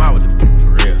tear down the mall with the people,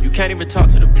 for real. You can't even talk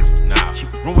to the people. Nah, she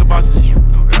room with bosses and shit.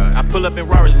 Oh God. I pull up in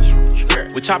Rarers and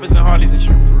shit. With choppers and Harleys and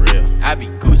shit. For real. I be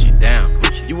Gucci down.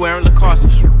 Gucci. You wearing Lacoste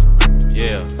and shit.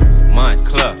 Yeah. Month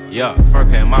club. Yeah. Fur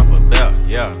came off a belt.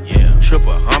 Yeah. Yeah.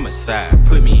 Triple homicide.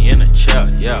 Put me in a chair.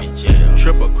 Yeah.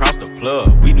 Triple across the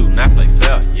plug. We do not play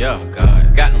fair. Yeah. Oh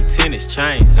God. Got them tennis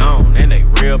chains on and they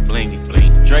real blingy.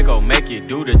 Bling. Draco make you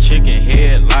do the chicken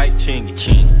head like chingy.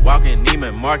 Ching. Walking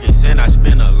Neiman Marcus and I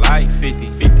spend a life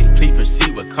 50-50. Please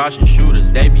proceed with caution,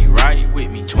 shooters. They be right with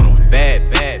me. 21.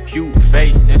 Bad, cute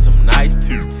face and some nice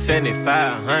teeth.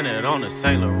 7,500 on a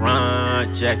Saint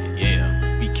Laurent jacket.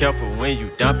 Yeah. Be careful when you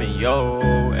dumping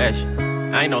your action.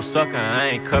 I ain't no sucker, I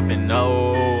ain't cuffing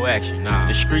no action. Nah.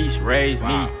 The streets raised me,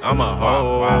 I'm a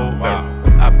hoe.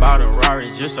 I bought a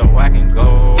Rari just so I can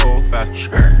go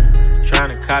faster.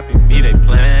 Trying to copy me, they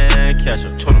plan catch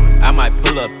up. I might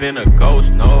pull up in a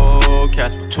ghost, no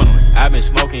Casper. I been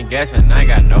smoking gas and I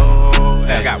got no.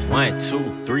 I got 1,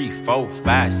 2, 3, 4,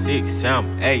 5, 6,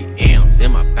 7, 8 M's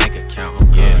in my bank account.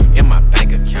 Yeah, in my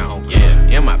bank account. Yeah,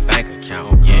 in my bank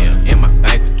account. Yeah, in my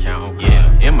bank account. Yeah,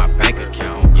 in my bank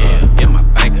account. Yeah, in my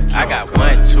bank account. I got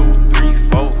 1, 2, 3,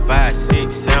 4, 5,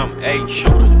 6, 7, 8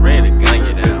 shooters ready to gun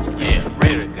you down. Yeah,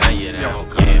 ready to gun you down.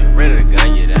 Yeah, ready to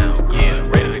gun you down. Yeah,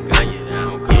 ready to gun you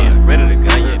down. Yeah, ready to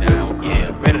gun you down. Yeah,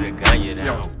 ready to gun you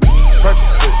down.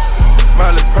 Percocet,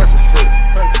 Miley Percocet,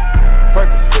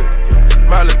 Percocet,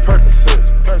 Miley Percocet,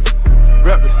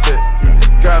 represent,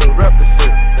 gotta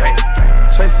represent,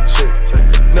 chase a chick,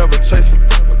 never chase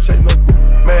no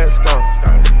mask on,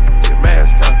 get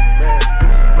mask on,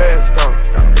 mask on,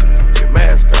 get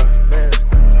mask on,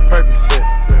 Percocet,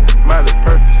 Miley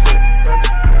Percocet,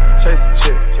 chase a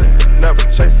chick, never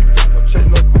chase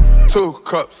no 2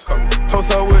 cups,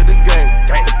 toast her with the gang,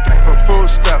 from food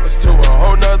stamps to a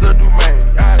whole nother domain,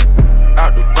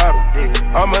 out the bottle,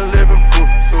 I'm a living proof,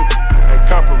 ain't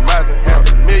compromising,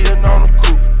 $500,000 on the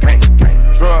coupe,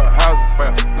 drug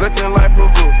houses, looking like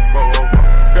Peru,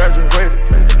 graduated,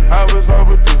 I was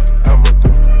overdue, I'm a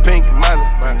pink Miley,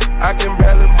 I can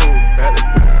barely move,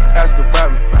 ask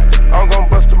about me, I'm gon'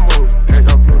 bust a move,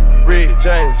 Red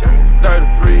James,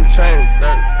 33 chains,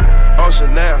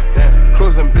 Ocean now,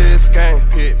 cruising Biscayne,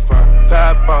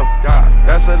 Tide Ball,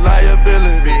 that's a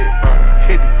liability,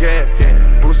 hit the gas,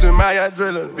 boosting my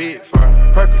adrenaline,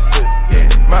 Percocet,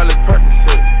 Miley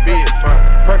Percocet,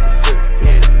 Percocet,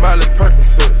 Miley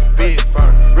Percocet,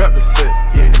 represent,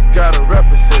 gotta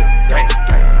represent,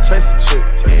 chase a chick,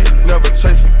 never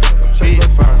chase it,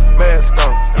 mask on, mask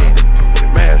off,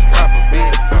 mask on,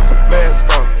 mask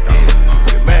on,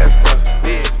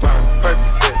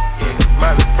 Percocet,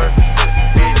 Miley Percocet,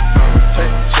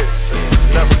 chase a chick,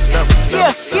 never.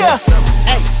 Yeah.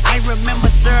 Hey, I remember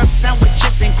syrup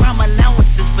sandwiches and crime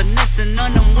allowances, finessing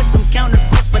on them with some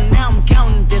counterfeits, but now I'm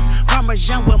counting this.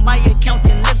 Parmesan with my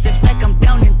accountant lips, in fact I'm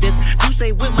down in this. You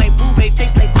say with my boo babe,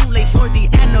 tastes like Kool-Aid for the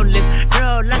analyst.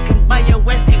 Girl, I can buy your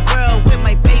Westie world with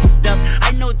my base stuff.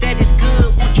 I know that it's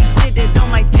good, won't you sit it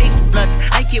on my taste buds?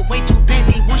 I get way too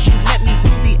petty once you let me do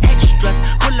the extras.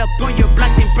 Pull up on your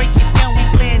block and break it down, we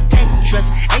playing Tetris.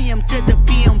 AM to the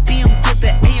PM, PM to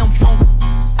the AM phone.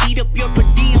 Eat up your per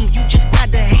diem, you just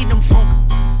gotta hate them phone.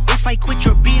 If I quit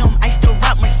your BM, I still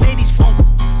rock Mercedes phone.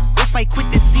 If I quit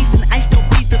this season, I still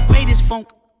be the greatest funk.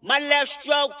 My left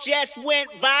stroke just went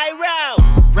viral.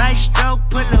 Right stroke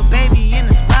put a baby in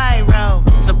a spiral.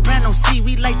 Soprano C,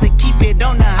 we like to keep it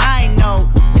on the high note.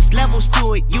 It's levels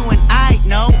to it, you and I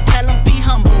know. Tell them be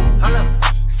humble.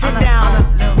 Sit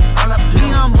down. Be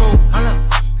humble.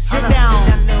 Sit down.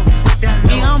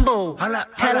 Be humble.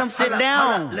 Tell them sit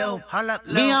down.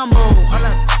 Be humble.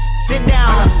 Sit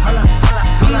down.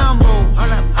 Be humble. Sit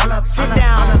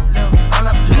down.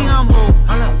 Be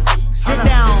humble. Sit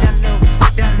down.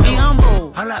 Be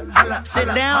humble. Sit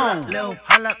down.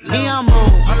 Be humble.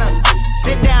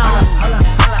 Sit down.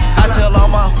 I tell all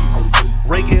my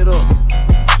rake it up,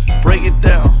 break it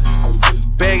down,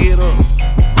 bag it up,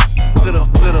 put it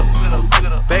up, bag it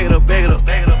up, bag it up,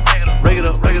 rake it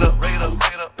up, bag it up,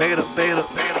 bag it up.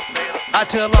 I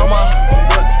tell all my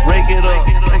rake it up,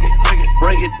 break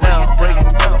break it down, back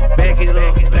it up, back it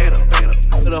up, get up,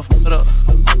 get up, get up,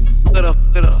 get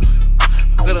up, get up.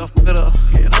 Get up, get up,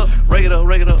 get up, rake it up,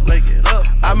 rake it up, rake it up.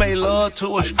 I made love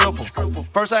to a stripper.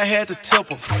 First I had to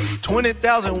tip her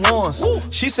 20,000 ones.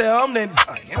 She said I'm that.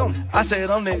 I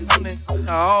said I'm that.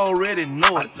 I already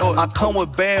know it. I come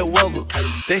with bad weather.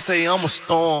 They say I'm a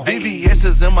storm. VVS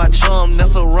is in my chum.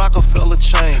 That's a Rockefeller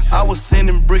chain. I was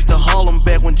sending bricks to Harlem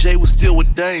back when Jay was still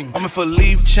with Dame. I'm in for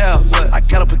leave child. I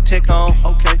got a protect on.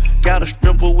 Okay, got a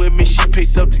stripper with me. She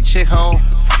picked up the check home.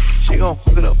 She gon'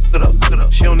 get up, get up, get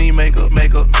up. She don't need makeup.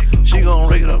 She gon'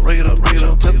 rake it up, rake it up, rake it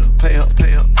up. Tell her, pay up.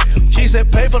 She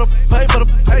said, pay.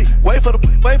 Wait for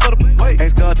the, wait.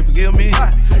 Ask God to forgive me.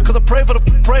 Cause I pray for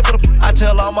the. I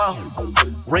tell all my,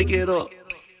 rake it up,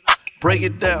 break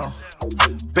it down,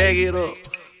 bag it up.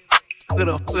 Get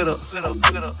up, get up, get up,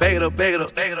 get up, bag it up, bag it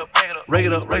up, bag it up, bag it up, rake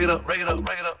it up, rake it up, rake it up,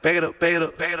 rake it up, bag it up, bag it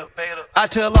up, bag it up, bag it up. I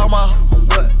tell all my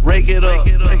rake it up,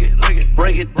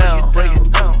 break it down, bag it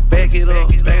up, bag it up,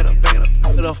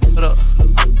 get up, get up, get up,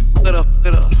 get up,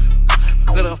 get up.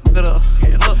 Get up, get up,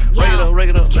 get up, rake it up, rake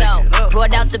it up, rake it up.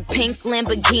 Brought out the pink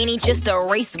Lamborghini just a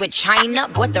race with China.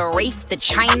 Bought the race to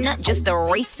China, just a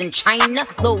race in China.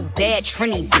 Little bad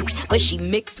Trini bitch, but she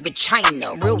mixed with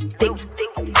China. Real thick,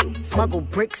 smuggle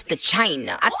bricks to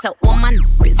China. I tell all my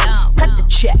niggas, cut the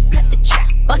check,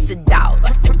 bust it down,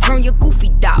 turn your goofy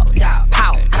down,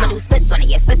 pow. I'ma do splits on it,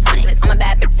 yeah, splits on it. I'm a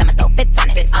bad bitch, I'ma throw fits on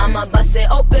it. I'ma bust it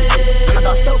open, I'ma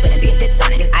go stupid and be a fits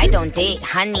on it. I don't date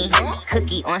honey,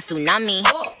 cookie on tsunami.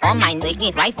 All my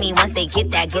niggas wife me once they get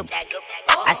that good.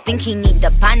 I think he need the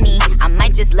bunny. I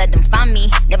might just let them find me.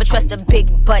 Never trust a big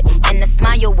butt and a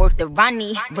smile worth the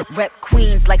Ronnie. Rep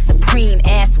queens like Supreme,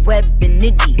 ass Web and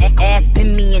Nitty. Ass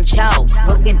been me and Chow,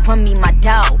 working from me my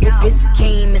dog. This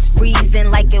game is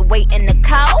freezing like it waiting a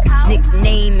cow.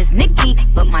 Nickname is Nikki,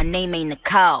 but my name ain't a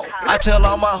cow. I tell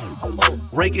all my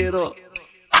rake it up,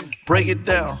 break it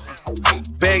down,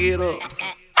 bag it up.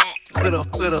 Get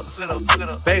up, get up, get up, get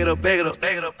up, bag it up, bag it up,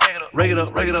 bag it up, bag it up, rake it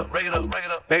up, rake it up, rake it up, rake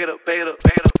it up, bag it up, bag it up,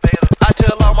 bag it up, bag it up. I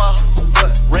tell all my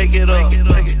rake it up,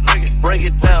 break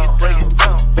it down,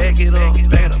 bag it up,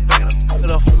 bag it up, bag it up, get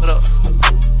up,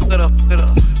 get up, get up, get up,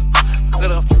 get up, get up, get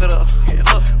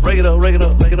up, rake it up, rake it up, rake it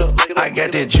up, rake it up. I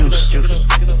got that juice,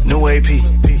 new AP.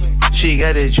 She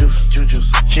got that juice,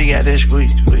 she got that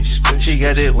squeeze, she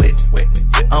got that wet.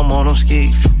 I'm on them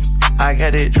skis, I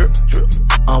got that drip,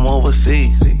 I'm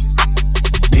overseas.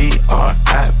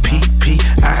 DRIPPING,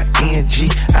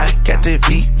 I got that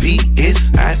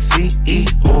VVSICE.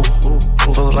 Oh,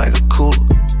 feels like a cooler.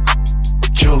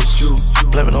 Juice,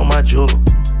 blaming on my jeweler.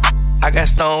 I got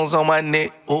stones on my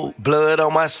neck, ooh, blood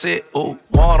on my set, ooh,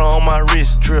 water on my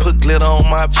wrist, drip, put glitter on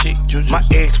my chick. My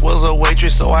ex was a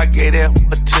waitress, so I gave that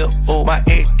a tip. Ooh, my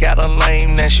ex got a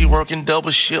lame, now she working double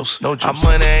shifts. No juice. Our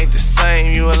money ain't the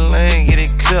same, you a lame, get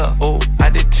it clear. Ooh, I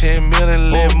did 10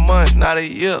 million, 11 months, not a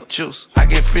year. Juice, I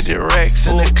get 50 racks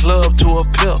in the club to a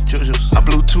pill. Juice, I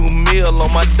blew 2 mil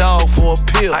on my dog for a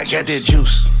pill. I got that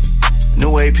juice,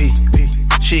 new AP.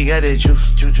 She got that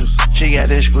juice, she got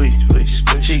that squeeze,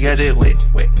 she got that wet.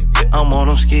 I'm on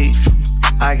them skis,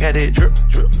 I got that drip,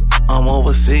 I'm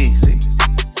overseas.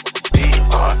 DRIPPING,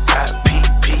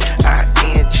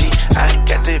 I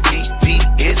got that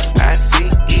VVSICE.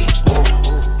 Oh,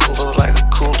 feels like a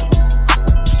cooler.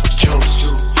 Juice,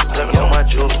 living on my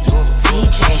jewelry.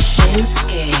 DJ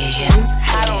Shinski.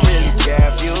 I don't really care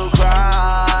if you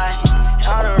cry.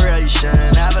 I don't really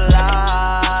shouldn't have a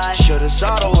lie. Should've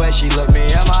saw the way she looked me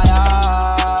in my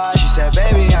eyes. She said,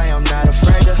 baby, I am not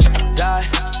afraid to die.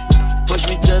 Push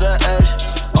me to the edge,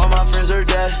 all my friends are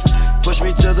dead. Push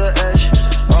me to the edge,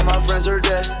 all my friends are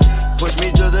dead. Push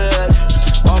me to the edge,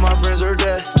 all my friends are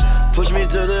dead. Push me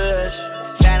to the edge.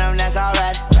 Phantom, that's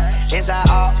alright. Inside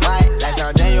all white, like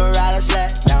something you ride a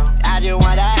sled. No, I just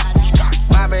want that.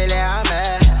 My really I'm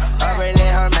mad, I really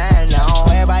her man now.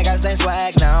 Everybody got the same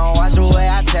swag now. Watch the way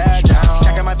I tear it down.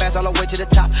 Stacking my bands all the way to the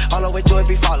top, all the way to it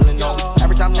be falling on.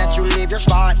 Every time that you leave your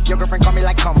spot, your girlfriend call me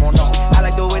like, come on, no. I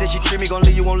like the way that she treat me, gon'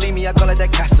 leave you, won't leave me. I call it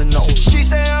that Casino. She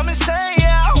say I'm insane,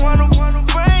 yeah. I wanna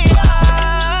bring ya.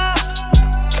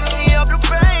 Me up the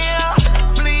brain, yeah.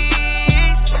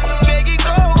 Please, make it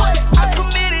go away. I'm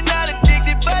committed, not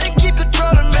addicted, but it keep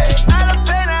controlling me. I love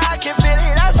pain, I can feel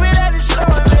it. I swear that it's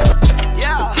slowing me.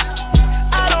 Yeah,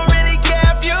 I don't really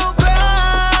care if you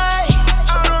cry.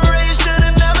 I don't really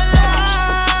should've never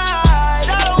lied.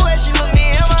 Saw the way she looked me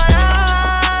in my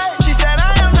eyes. She said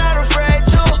I am not afraid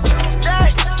to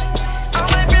die. All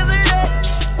my friends are dead.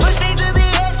 Push me to the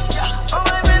edge.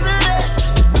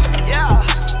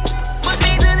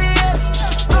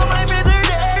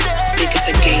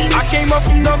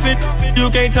 nothing, you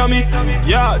can't tell me.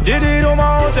 Yeah, did it on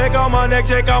my own, check out my neck,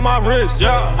 check out my wrist,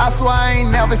 yeah. I swear I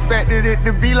ain't never expected it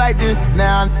to be like this.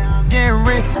 Now I'm getting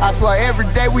rich, I swear every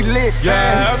day we lit.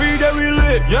 Yeah, every day we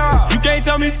lit, yeah. You can't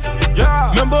tell me,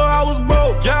 yeah. Remember I was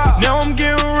broke, yeah. Now I'm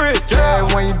getting rich, yeah.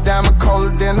 When you diamond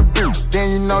colder than a boot,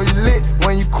 then you know you lit.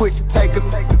 When you quit to take a,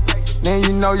 then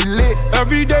you know you lit.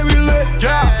 Every day we lit,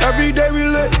 yeah. Every day we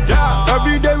lit, yeah.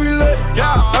 Every day we lit,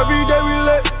 yeah. Every day we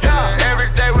lit, yeah. Every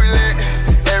day we lit.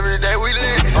 Every day we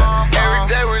lit. Every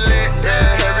day we lit.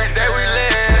 Yeah. Every day we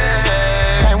lit.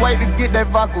 Can't wait to get that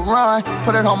vodka run.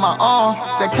 Put it on my arm.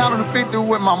 Just counted to 50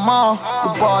 with my mom.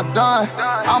 The ball done.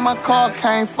 All my car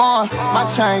came from. My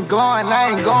chain glowing.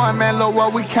 I ain't going, man. Look where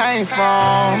we came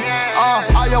from.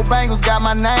 All your bangles got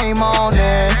my name on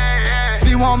it.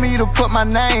 She want me to put my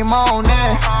name on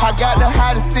it. I got the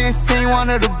hottest 16, one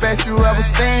of the best you ever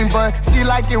seen. But she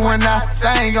like it when I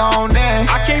sang on it.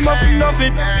 I came up from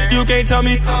nothing, you can't tell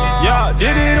me. Yeah,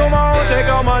 did it on my own, check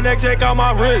out my neck, check out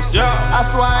my wrist, yeah. I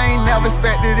swear I ain't never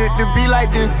expected it to be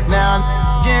like this. Now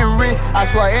I'm getting rich, I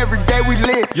swear every day we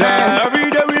lit. Yeah, every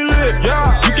day we lit,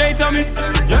 yeah. You can't tell me,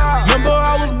 yeah. Remember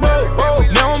I was broke,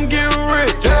 now I'm getting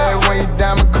rich, yeah. When you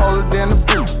diamond colder than a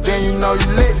boot, then you know you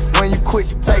lit. When you quit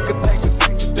to take a,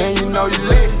 then you know you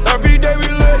lit. Every day we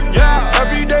lit, yeah.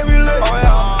 Every day we lit, oh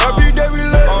yeah. Every day we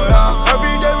lit, oh yeah.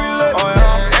 Every day we lit, oh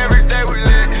yeah. Every day we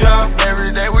lit, yeah. Every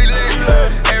day we lit,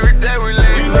 every day we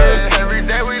lit, every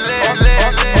day we lit.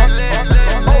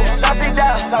 Sauce it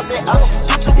down, sauce it up.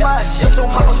 You too much, you too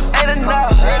much. Ain't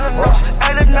enough,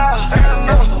 ain't enough.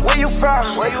 Where you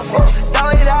from? Where you from? Throw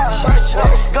it out,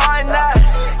 going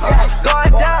nuts,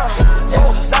 going down.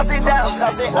 Sauce it down,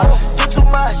 sauce it up. You too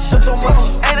much, you too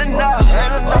much. Ain't enough,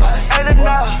 ain't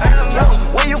enough.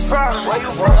 Where you from? Where you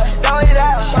from? Throw it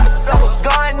out,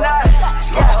 going nuts,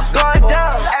 going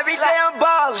down. Every day I'm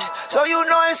ballin', so you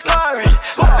know I'm scoring.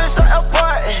 My fists are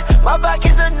important, my back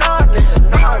is enormous.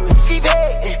 Keep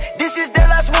hating, this is the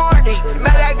last warning.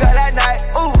 Met that girl at night,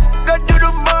 ooh, go do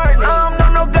the morning.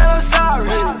 No, girl, I'm sorry.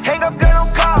 Hang up, girl,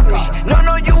 don't call me.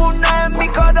 No, you will not have me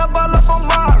caught up all up on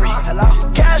Mari.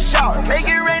 Cash out, make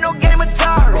it rain, no game of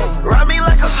Atari. Ride me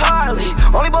like a Harley,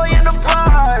 only boy in the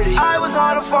party. I was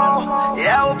on the phone,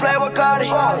 yeah, I would play with Cardi.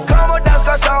 Come on, that's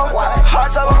Garcon,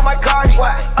 hearts up on my Cardi.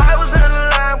 I was in the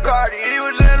Lamb Cardi, he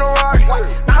was in the Rari.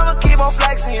 I'ma keep on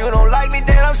flexing, you don't like me,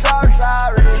 then I'm sorry.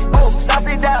 Oh, sauce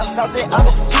it down, sauce it up.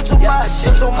 You too much,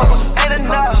 you too much. Ain't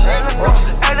enough,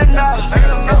 ain't enough.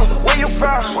 Where you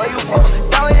from? Where you from?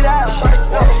 Throw it out,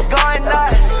 going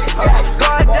nuts,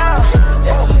 going down.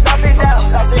 Sauce it down,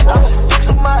 sauce it up. You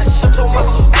too much, you too much.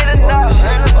 Ain't enough,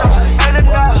 ain't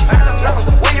enough.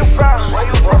 Where you from? Where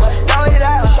you from? Throw it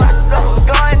out,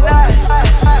 going nuts.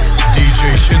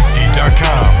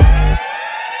 DJShinski.com.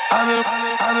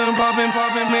 I've been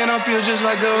poppin', man, I feel just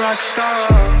like a rock star.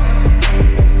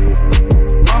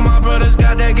 All my brothers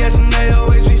got that gas and they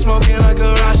always be smoking like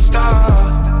a rock star.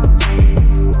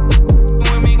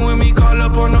 When we call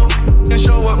up on and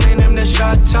show up, man, them the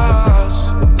shot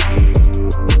toss.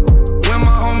 When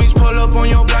my homies pull up on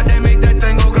your block, they make that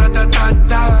thing go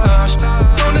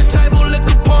grata-ta-ta. On the table,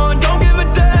 liquor porn, don't give a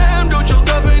damn. Don't your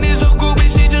girlfriend is a groupie,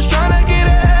 she just tryna get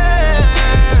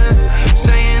in.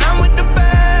 Saying I'm with the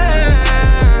band.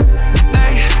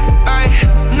 Ay,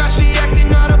 now she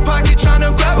acting out of pocket,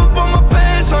 tryna grab up on my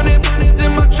pants. On it,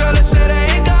 in my trailer, said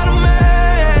they ain't got a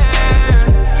man.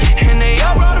 And they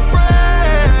all brought a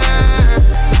friend.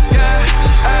 Yeah,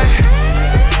 ay.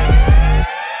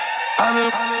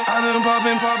 I've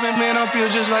been poppin', man, I feel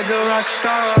just like a rock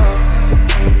star.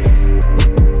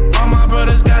 All my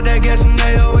brothers got that gas and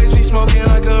they always be smoking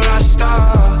like a rock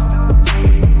star.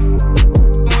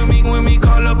 When we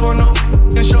call up on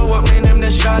and show up, man, them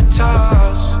the shot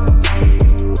toss.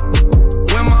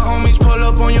 When my homies pull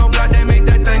up on your block, they make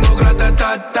that thing go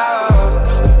grata-ta-ta.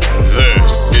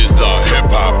 This is the Hip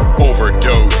Hop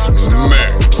Overdose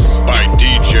Mix by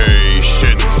DJ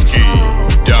Shinski.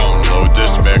 Download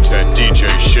this mix at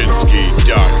DJShinski.com.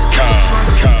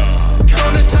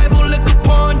 On the table, liquor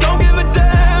porn, don't give a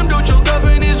damn. Don't your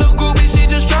girlfriend is a groupie, she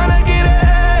just tryna get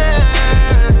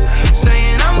in.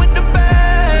 Saying I'm with the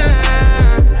band.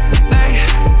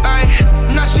 Ay,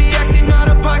 now she acting out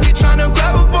of pocket, tryna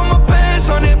grab up on my pants.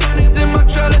 On it, in my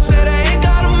trailer, said they ain't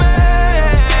got a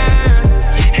man.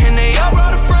 And they all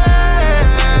brought a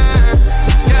friend.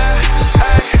 Yeah,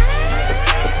 ay.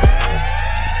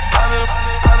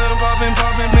 I've been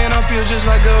poppin', man, I feel just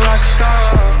like a rock star.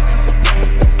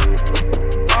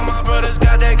 All my brothers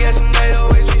got that gas and they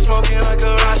always be smoking like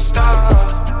a rock star.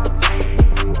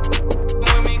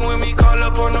 When we call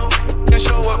up on and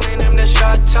show up, man, them the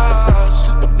shot toss.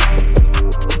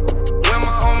 When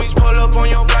my homies pull up on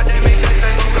your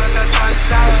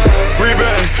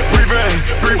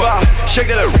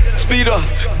it up, speed up,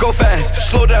 go fast,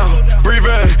 slow down, breathe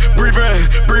in, breathe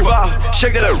out,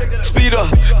 shake it up, speed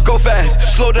up, go fast,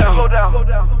 slow down.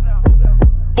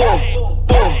 Boom,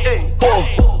 boom, boom,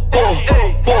 boom,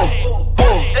 boom, boom,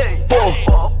 boom,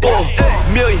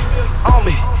 boom. Million on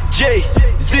me,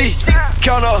 Jay-Z,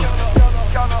 count up,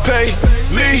 pay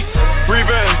me, breathe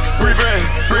in,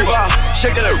 breathe out,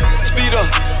 shake it up, speed up,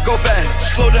 go fast,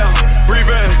 slow down, breathe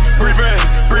in,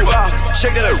 breathe out,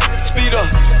 shake it up, speed up,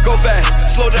 go fast,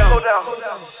 slow down.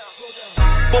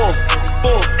 Boom,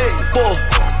 boom, boom,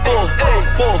 boom, boom,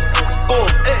 boom,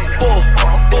 boom,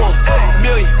 boom.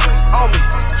 Million on me,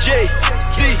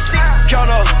 Jay-Z, count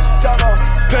up,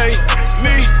 pay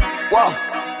me. Wow.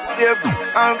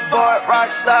 I'm bored,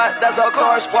 rock star, that's of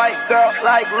course. White girl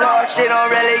like Lord, she don't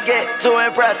really get too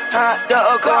impressed. The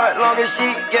accord, long as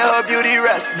she get her beauty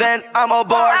rest, then I'm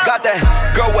aboard. Got that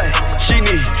girl wet, she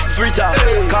need 3 times.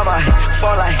 Call my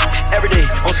phone like every day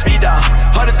on speed dial.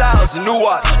 100,000 new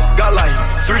watch, got like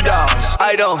 $3.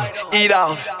 I don't eat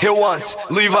out, hit once,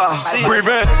 leave out. Breathe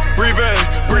in,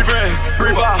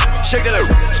 breathe out. Shake it up,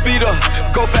 speed up,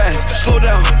 go fast, slow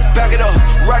down, back it up,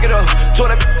 rock it up, told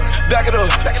that back it up,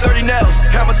 30 nails,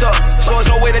 hammer tough, so there's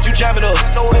no way that you jamming us.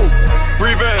 No way.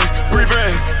 Breathe in,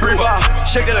 breathe out,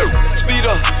 shake it up, speed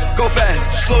up, go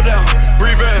fast, slow down,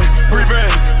 breathe in, breathe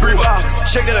out,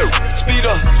 shake it up, speed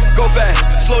up, go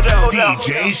fast, slow down.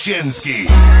 DJ Shinski.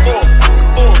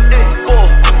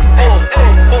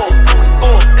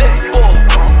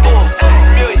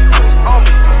 Million on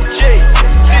me,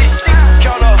 Jay-Z,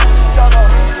 count up,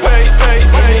 wait.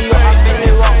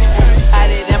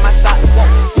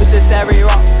 Every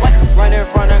rock, running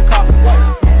from the cop,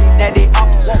 that they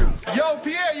ops. Yo,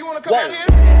 Pierre, you wanna come out here?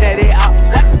 That they ops,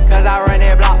 cause I run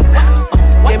that block.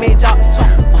 Give me top,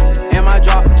 in my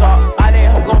drop, top. I did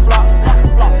hope gon' flop,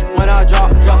 when I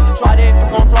drop. I did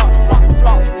gon' flop,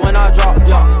 when I drop.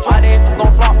 I did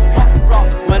gon' flop,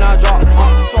 when I drop.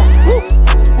 Woof,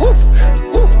 woof,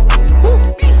 woof, woof,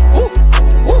 woof,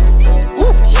 woof,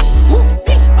 woof, woof.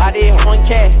 I did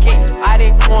 1K, I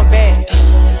did 1 bag,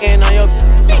 and on your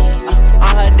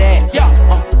on her dad,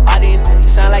 I didn't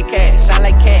sound like cat,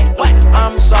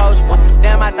 I'm a soldier,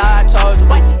 damn I thought I told you,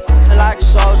 like a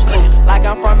soldier, like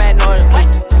I'm from Magnolia,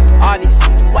 all these,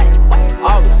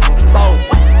 always, bold,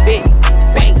 big,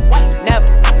 bang, never,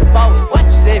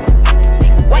 bold, sip,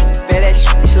 feel that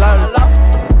shit slowly,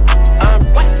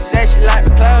 said she like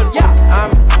my clothes,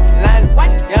 I'm lying,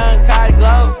 young Cardi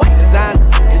Glow, design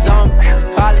is on,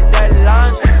 call it dirty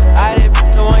laundry, I did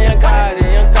the one young Cardi,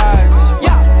 young Cardi,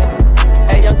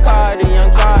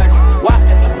 young Cardi, what?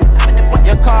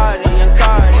 Young Cardi,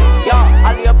 y'all,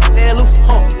 I did up that loop,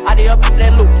 I did up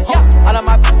that loop, all of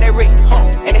my that rig,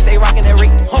 and they say rockin' that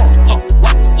rig,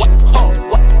 what,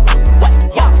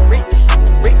 y'all, rich,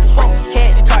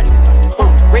 cash Cardi,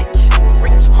 rich,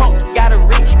 got a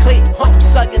rich click,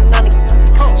 sucking on it,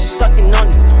 she sucking on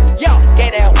it,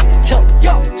 gave that one tilt,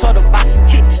 told her boss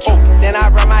kicks, then I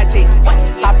run my teeth,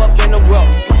 hop up in the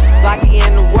world, Blocky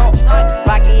in the world,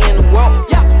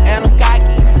 and I'm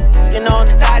cocky, you know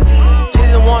the dodgy, she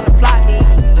didn't wanna plot me,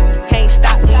 can't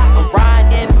stop me, I'm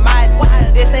riding in the mice,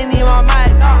 this ain't even my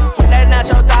mice, that not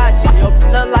your dodgy, you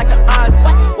look like an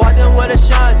auntie, walked in with a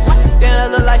shanty, then I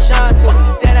look like shanty,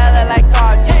 then I look like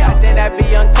Carti, I think that be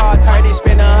young Carti, they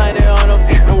spend 100 on them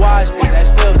feet, the watch feet,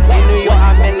 that's filthy, in New York,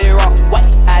 I'm in Lil Rock,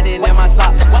 had it in my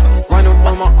socks, running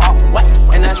from my up,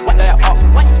 and that's what that up,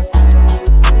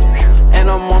 and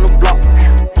I'm on the block.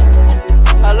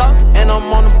 Hello, and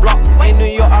I'm on the block. In New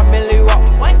York, I'm in Lil Rock.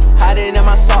 Hide it in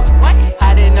my sock.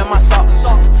 Hide it in my sock.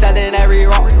 Selling every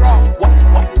rock. What?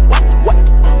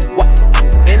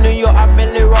 In New York, I'm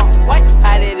in Lil Rock.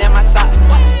 Hide it in my sock.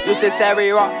 Use this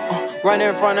every rock.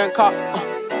 Running from the cop.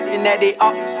 And that they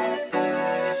ops.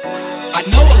 I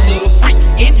know a little freak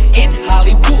in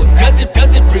Hollywood. Does it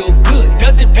real good.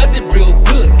 Does it real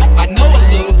good. I know a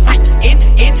little freak in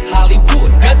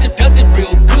Hollywood. Does it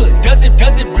real good. Does it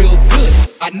real good.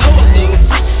 I know a little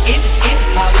freak in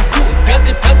Hollywood. Does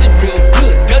it real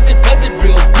good. Does it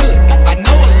real good. I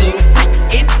know a little freak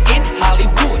in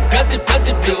Hollywood. Does it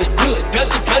real good.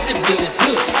 Does it real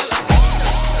good.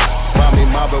 Mommy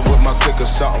mobbing with my click or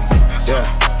something. Yeah.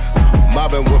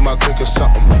 Mobbing with my click or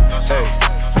something. Hey.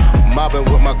 Mobbing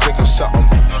with my click or something.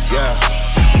 Yeah.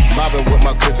 Mobbing with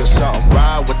my click or something.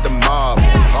 Ride with the mob.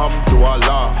 Do our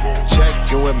law.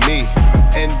 Check you and me.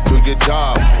 And do your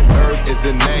job. Bird is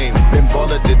the name. Then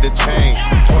Baller did the chain.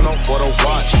 Torn on for the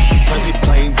watch. Prezi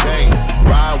plain Jane.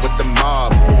 Ride with the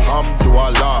mob. Do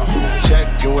our law.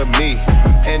 Check you and me.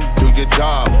 And do your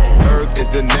job. Berg is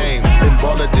the name. Ben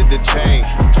Baller did the chain.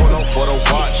 Torn up for the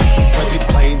watch. Prezi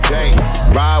plain Jane.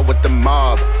 Ride with the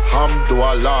mob.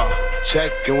 Hamdulillah.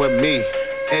 Check in with me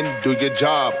and do your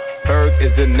job. Berg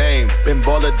is the name. Ben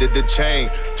Baller did the chain.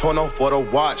 Torn up for the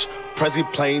watch. Prezi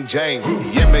plain Jane.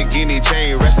 Yamagini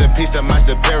chain. Rest in peace to my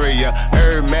superior.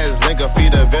 Hermes Linker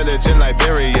feed a village in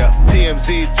Liberia.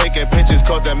 TMZ taking pictures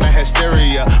causing my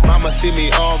hysteria. Mama see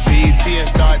me on BT and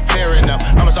start tearing up.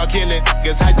 I'ma start killing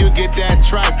niggas. How you get that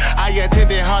tribe? I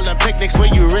attended Harlem picnics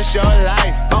where you risk your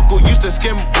life. Uncle used to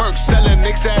skim work selling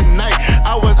nicks at night.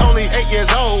 I was only 8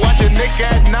 years old watching Nick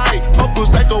at night. Uncle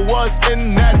Psycho was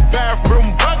in that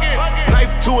bathroom bucket.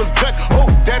 Knife to his gut. Oh,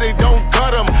 daddy don't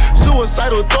cut him.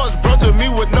 Suicidal thoughts brought to me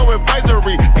with no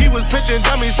advisory. He was pitching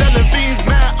dummies, selling beans,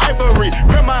 mad ivory.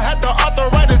 Grandma had the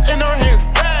arthritis in her hands,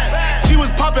 bad. She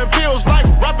was popping pills like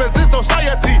rappers in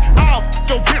society. I'll f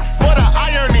your bitch for the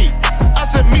irony. I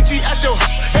said meet you at your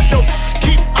if your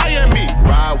keep eyeing me.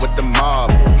 Ride with the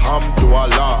mob,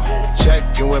 Hamdulillah. Check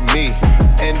in with me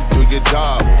and do your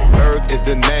job. Berg is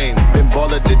the name. Ben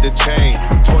Baller did the chain.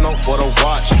 Torn up for the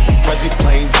watch. Prezi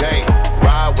plain Jane.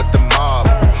 Ride with the mob,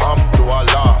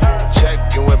 Hamdulillah. Check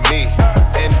in with me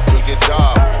and do your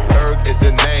job. Berg is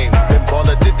the name. Ben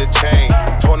Baller did the chain.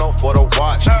 Torn up for the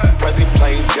watch. Prezi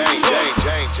plain Jane.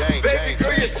 Baby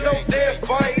girl, you're so damn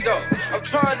fine though. I'm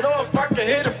trying to know if I can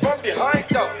hit it from behind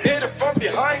though. Hit it from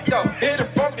behind though. Hit it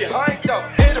from behind though.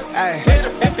 Hit it. If I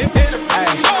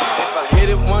hit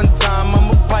it one time, I'm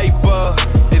a piper.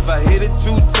 If I hit it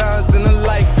 2 times, then I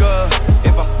like her.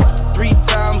 If I f 3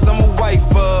 times, I'm a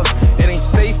wifer. It ain't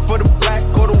safe for the black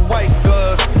or the white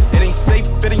girls. It ain't safe,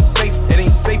 it ain't safe, it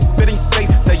ain't safe, it ain't safe.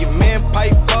 Tell your man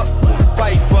pipe up.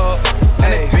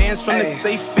 And advance from the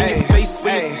safe in your face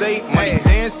when you say money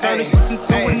dance, turn this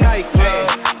into a nightclub.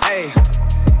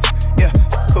 Yeah,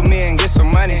 put me in, get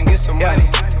some money, get some money.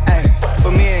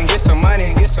 Put me in, get some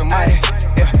money, get some money.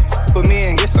 Yeah, put me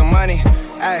in, get some money.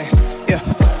 Yeah,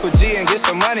 put G in, get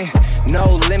some money.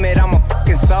 No limit, I'm a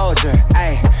fucking soldier.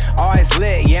 Always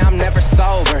lit, yeah, I'm never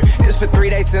sober. It's for 3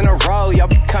 days in a row, y'all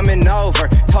be coming over.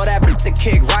 Told that bitch to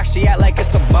kick rock, she act like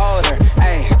it's a boulder.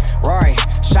 Rory,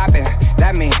 shopping,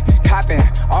 that mean copping,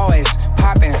 always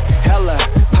popping, hella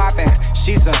popping.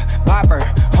 She's a bopper,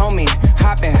 homie,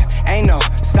 hopping, ain't no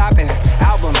stopping.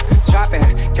 Album dropping,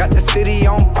 got the city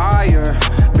on fire.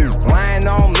 Lying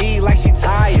on me like she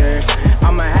tired.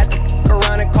 I'ma have to f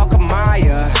around and call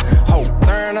Kamaya. Ho,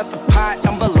 turn up the pot,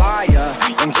 jambalaya.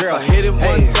 And girl, hit it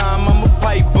one time, I'm a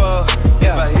piper.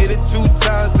 If I hit it 2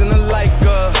 times, then I like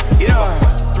her. If I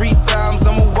 3 times,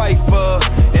 I'm a wifer.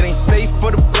 It ain't safe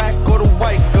for the black or the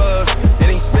white girls. It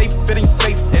ain't safe, it ain't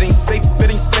safe, it ain't safe, it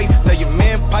ain't safe. Tell your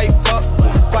man pipe up.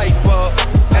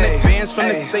 And advance from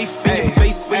the safe in your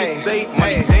face when you say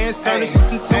money dance, turn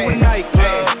this into a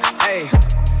nightclub.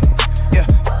 Yeah.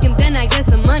 And then I get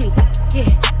some money. Yeah.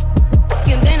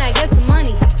 And then I get some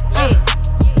money.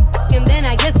 Yeah. And then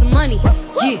I get some money.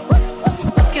 Yeah.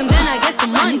 And then I get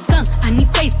some money. I need tongue, I need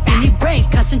face, I need brain,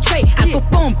 concentrate. I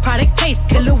perform product case,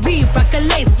 killer weed, rock a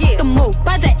lace. Yeah. The move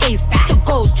by the ace, the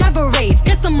goals, drive a rave.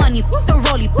 Get some money, put the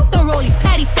rollie,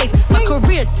 patty face. My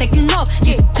career taking off,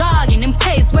 yeah. Jogging in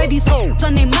place. Where these hoes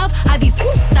on their mouth, are these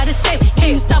out of shape? Can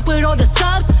you stop with all the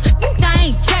subs? I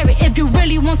ain't cherry. If you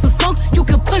really want some smoke, you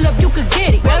can pull up, you can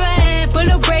get it. Grab a hand,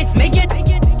 full of braids, make it.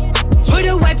 Put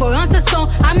a white boy on the song,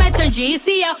 I might turn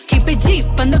GEC out. Keep it G,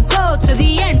 from the go to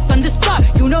the end, from the start.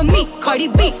 You know me, Cardi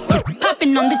B,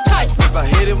 popping on the charts. If I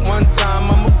hit it one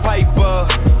time, I'm a piper.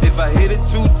 If I hit it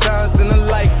 2 times, then I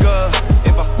like her.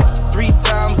 If I f 3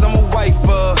 times, I'm a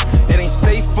wifer. It ain't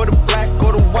safe for the black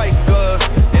or the white girls.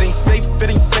 It ain't safe, it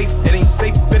ain't safe, it ain't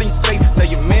safe, it ain't safe. Tell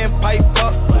your man pipe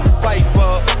up.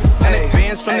 And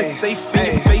advance from the safe in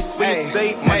your face when you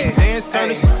say money dance, turn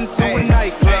this into a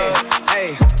nightclub.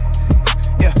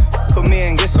 Yeah, put me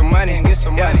in, get some money, get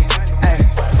some money.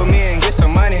 Put me in, get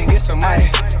some money, get some money.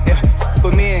 Yeah,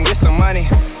 put me in, get some money.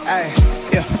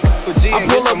 Yeah, put G in,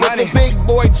 get some money. I pull up with the big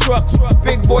boy truck,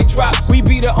 big boy drop. We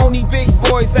be the only big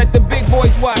boys that the big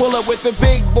boys watch. Pull up with the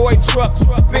big boy truck,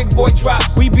 big boy drop.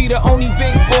 We be the only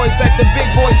big boys that the big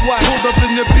boys watch. Pulled up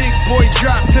in the big boy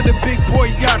drop to the big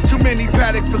boy yacht. Too many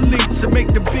Patek Philippe's to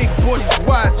make the big boys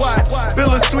watch.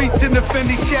 Villa Suites in the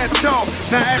Fendi Chateau.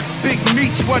 Now ask Big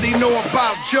Meech what he know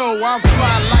about Joe. I'm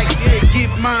fly like yeah,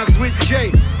 get mines with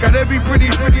Jay. Got every pretty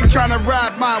tryna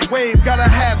ride my wave. Gotta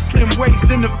have slim waist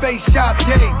in the face shot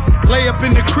day. Lay up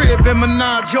in the crib and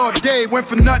menage all day. Went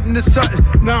from nothing to something.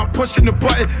 Now I'm pushing the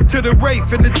button to the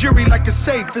Wraith and the jury like a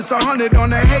safe. It's 100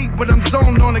 on the hate, but I'm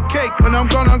zoned on the cake. But I'm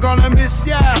gonna miss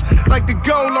ya like the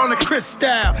gold on the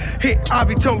crystal. Hit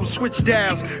Ivy told him switch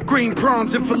dials. Green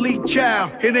prawns and Philippe Chow.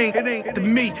 It ain't the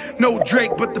me, no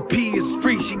Drake, but the P is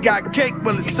free. She got cake,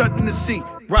 but it's something to see.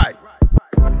 Right.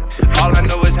 All I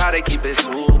know is how they keep it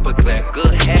super clear.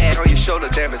 Good head on your shoulder,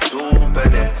 damn it's super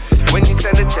there. When you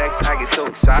send the checks, I get so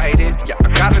excited. Yeah, I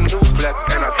got a new flex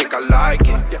and I think I like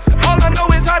it. Yeah. All I know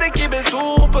is how they keep it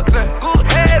super clear. Good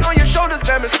head on your shoulders,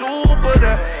 damn it's super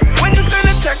there. When you send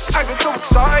the checks, I get so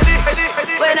excited.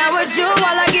 When I'm with you,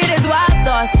 all I get is wild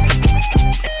thoughts.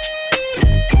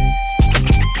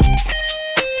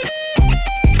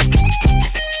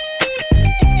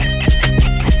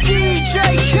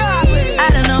 I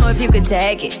don't know if you could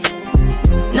take it.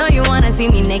 No, you wanna see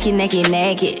me naked.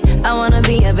 I wanna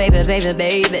be a baby.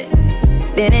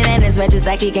 Spinning in his red just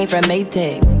like he came from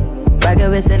Maytag. Rocket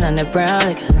with it on the brown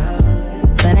liquor.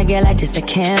 When I get like this, I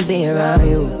can't be around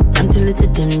you. I'm too little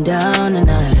to dim down a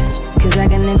notch. Cause I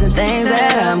can into things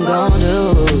that I'm gon'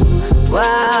 do.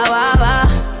 Wow, wow, wow.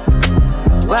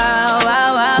 Wow,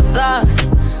 wow, wow, thoughts.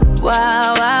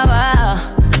 Wow, wow, wow.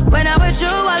 When I'm with you,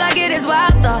 all I get is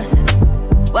wild thoughts.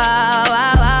 Wow,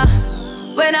 wow, wow.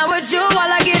 When I'm with you, all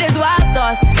I get is wild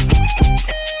thoughts.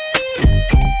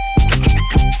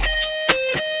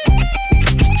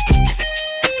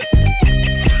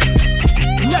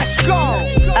 Let's go.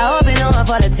 I hope you know I'm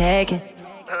for the taking.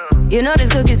 You know this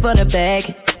cookie's for the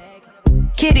bag.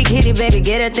 Kitty, baby,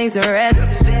 get her things to rest.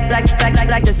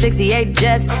 Like the 68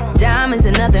 Jets. Diamonds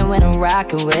are nothing when I'm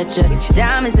rocking with ya.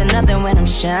 Diamonds are nothing when I'm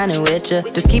shining with ya.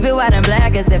 Just keep it white and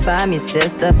black as if I'm your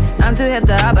sister. I'm too hip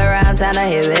to hop around, time to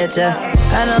hit with ya.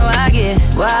 I know I get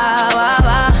wow, wow,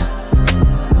 wow.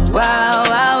 Wow,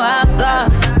 wow, wow,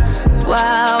 thoughts.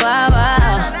 Wow, wow,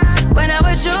 wow. When I'm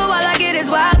with you, all I get is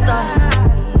wild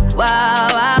thoughts. Wow,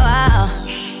 wow, wow.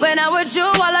 When I'm with you,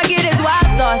 all I get is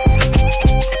wild thoughts.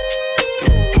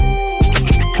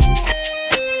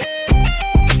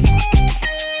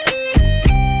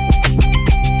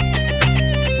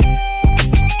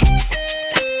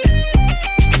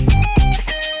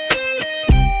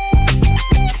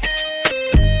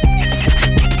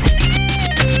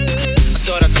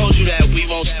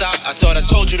 I thought I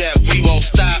told you that we won't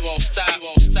stop.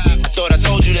 I thought I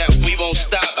told you that we won't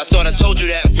stop. I thought I told you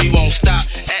that we won't stop.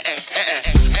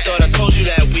 I thought I told you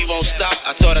that we won't stop.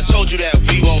 I thought I told you that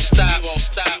we won't stop.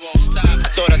 I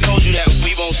thought I told you that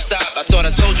we won't stop. I thought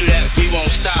I told you that we won't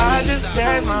stop. I just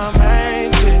had my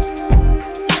main chick.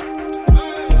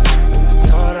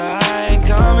 Told her I ain't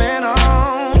coming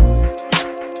home.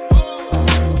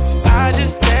 I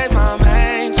just had my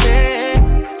main chick.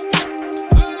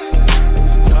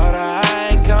 Told her I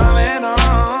ain't coming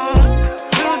home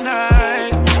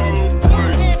tonight.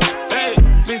 Hey,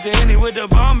 Mr. Henny with the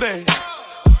Bombay.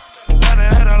 Done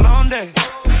had a long day.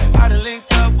 I done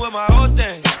linked up with my whole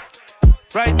thing.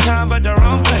 Right time but the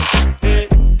wrong place. Yeah.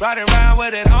 Riding around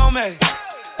with it on me.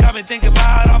 Got me thinking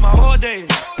about all my whole days.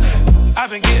 I've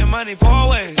been getting money 4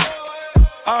 ways.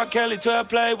 R. Kelly 12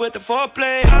 play with the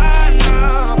 4-play. I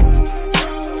know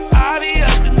I be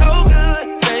up to no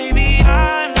good, baby.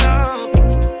 I know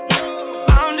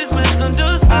I'm just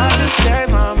misunderstood. I just gave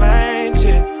my main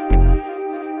chick.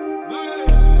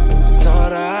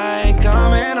 Told her I ain't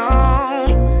coming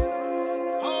home.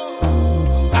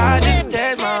 I just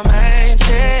gave my main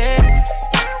chick.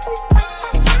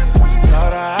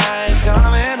 Told her I ain't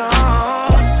coming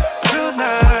home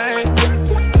tonight.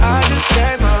 I just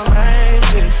gave my main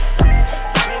chick.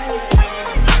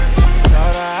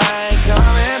 Told her I ain't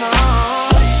coming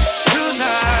home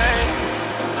tonight.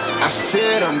 I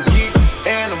said I'm geek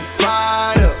and I'm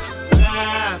fired up.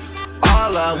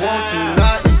 All I want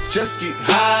tonight is just get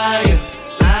higher.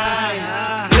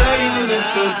 Girl, you look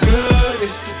so good,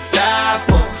 it's to die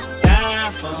for.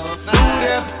 Ooh,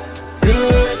 that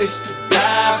good, it's to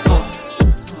die for.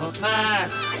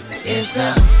 It's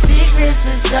a secret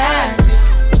society.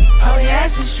 All we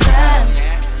ask is try.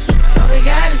 All we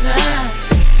got is love.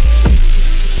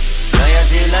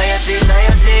 Loyalty, loyalty,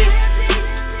 loyalty.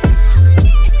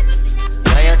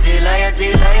 Loyalty, loyalty,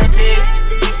 loyalty.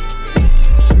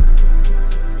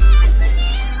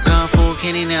 Kung Fu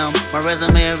Kenny now. My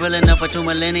resume is real enough for 2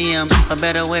 millenniums. A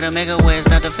better way to make a way,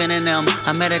 stop defending them.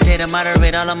 I meditate and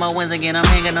moderate all of my wins again. I'm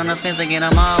hanging on the fence again,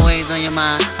 I'm always on your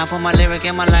mind. I put my lyric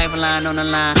and my lifeline on the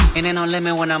line. And ain't no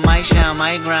limit when I might shine,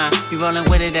 might grind. You rolling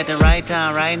with it at the right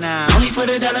time, right now. Only for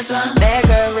the dollar sign. Bad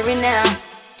girl, leave it now.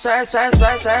 Swear,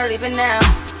 leave it now.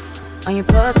 On your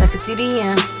pulse, I can see the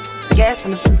M. Gas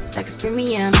on the like it's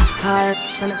premium. Cars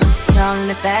on the down in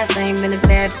the fast lane. Been a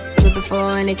bad bitch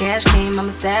before and the cash came. I'm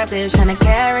established. 100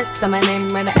 carats on my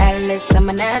name, run the atlas. I'm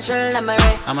a natural, I'm a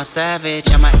ray. I'm a savage,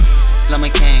 I'm a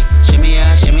king. Shimmy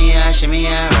out, shimmy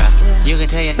out, right. You can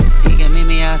tell you, he can meet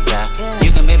me outside.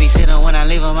 You can babysit him when I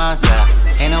leave him outside.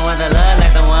 Ain't no other love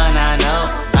like the one I know.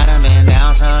 I done been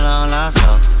down so long, lost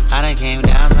hope. I done came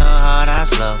down so hard, I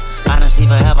slow. I done sleep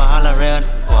forever, all the real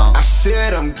won't. I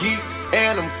said I'm geek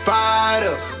and I'm fired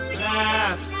up.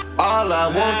 All I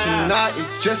want tonight is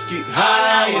just get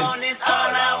higher. All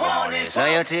I want is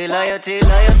loyalty, loyalty,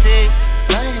 loyalty.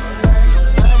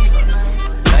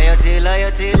 Loyalty,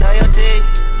 loyalty.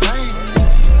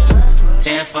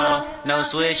 10-4, no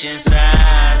switching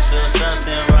sides. Feel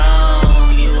something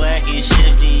wrong. You acting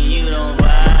shifty, you don't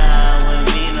ride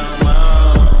with me no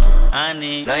more. I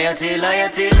need loyalty,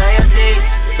 loyalty, loyalty.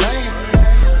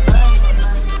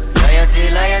 Loyalty,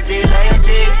 loyalty,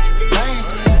 loyalty.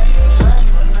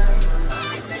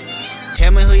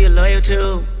 Tell me who you're loyal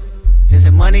to. Is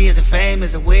it money, is it fame,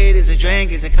 is it weed, is it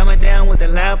drink? Is it coming down with the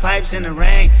loud pipes in the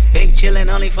rain? Big chillin'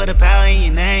 only for the power in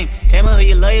your name. Tell me who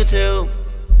you're loyal to.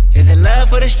 Is it love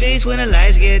for the streets when the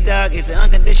lights get dark? Is it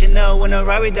unconditional when the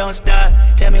robbery don't stop?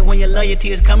 Tell me when your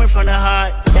loyalty is coming from the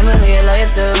heart. Tell me who you're loyal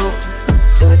to.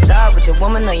 Do it start with your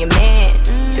woman or your man?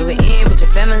 Do it end with your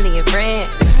family and friends?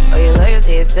 Or your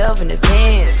loyalty is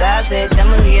self-in-defense? I said, tell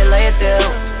me who you're loyal to.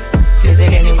 Is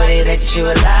it anybody that you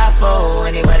would lie for?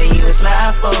 Anybody you would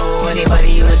slide for?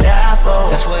 Anybody you would die for?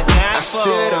 That's what God's for. I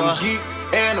said I'm geek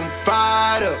and I'm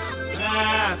fired up.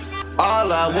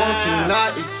 All I want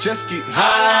tonight is just get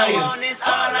higher. All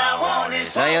I want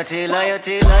is loyalty,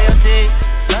 loyalty, loyalty.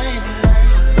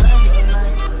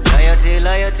 Loyalty,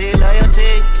 loyalty,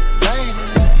 loyalty.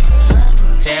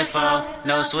 10-4,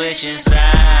 no switching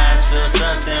sides. Feel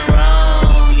something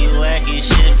wrong. You acting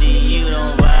shifty, you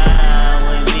don't ride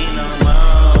with me no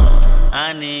more.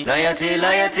 I need loyalty,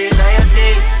 loyalty,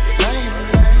 loyalty.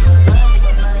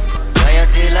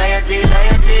 Loyalty, loyalty,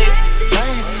 loyalty.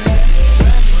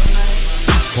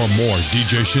 For more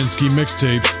DJ Shinski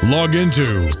mixtapes, log into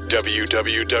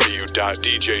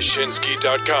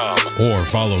www.djshinski.com or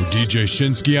follow DJ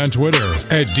Shinski on Twitter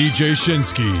 @DJ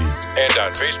Shinski and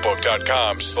on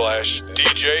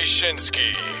Facebook.com/DJ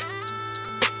Shinski.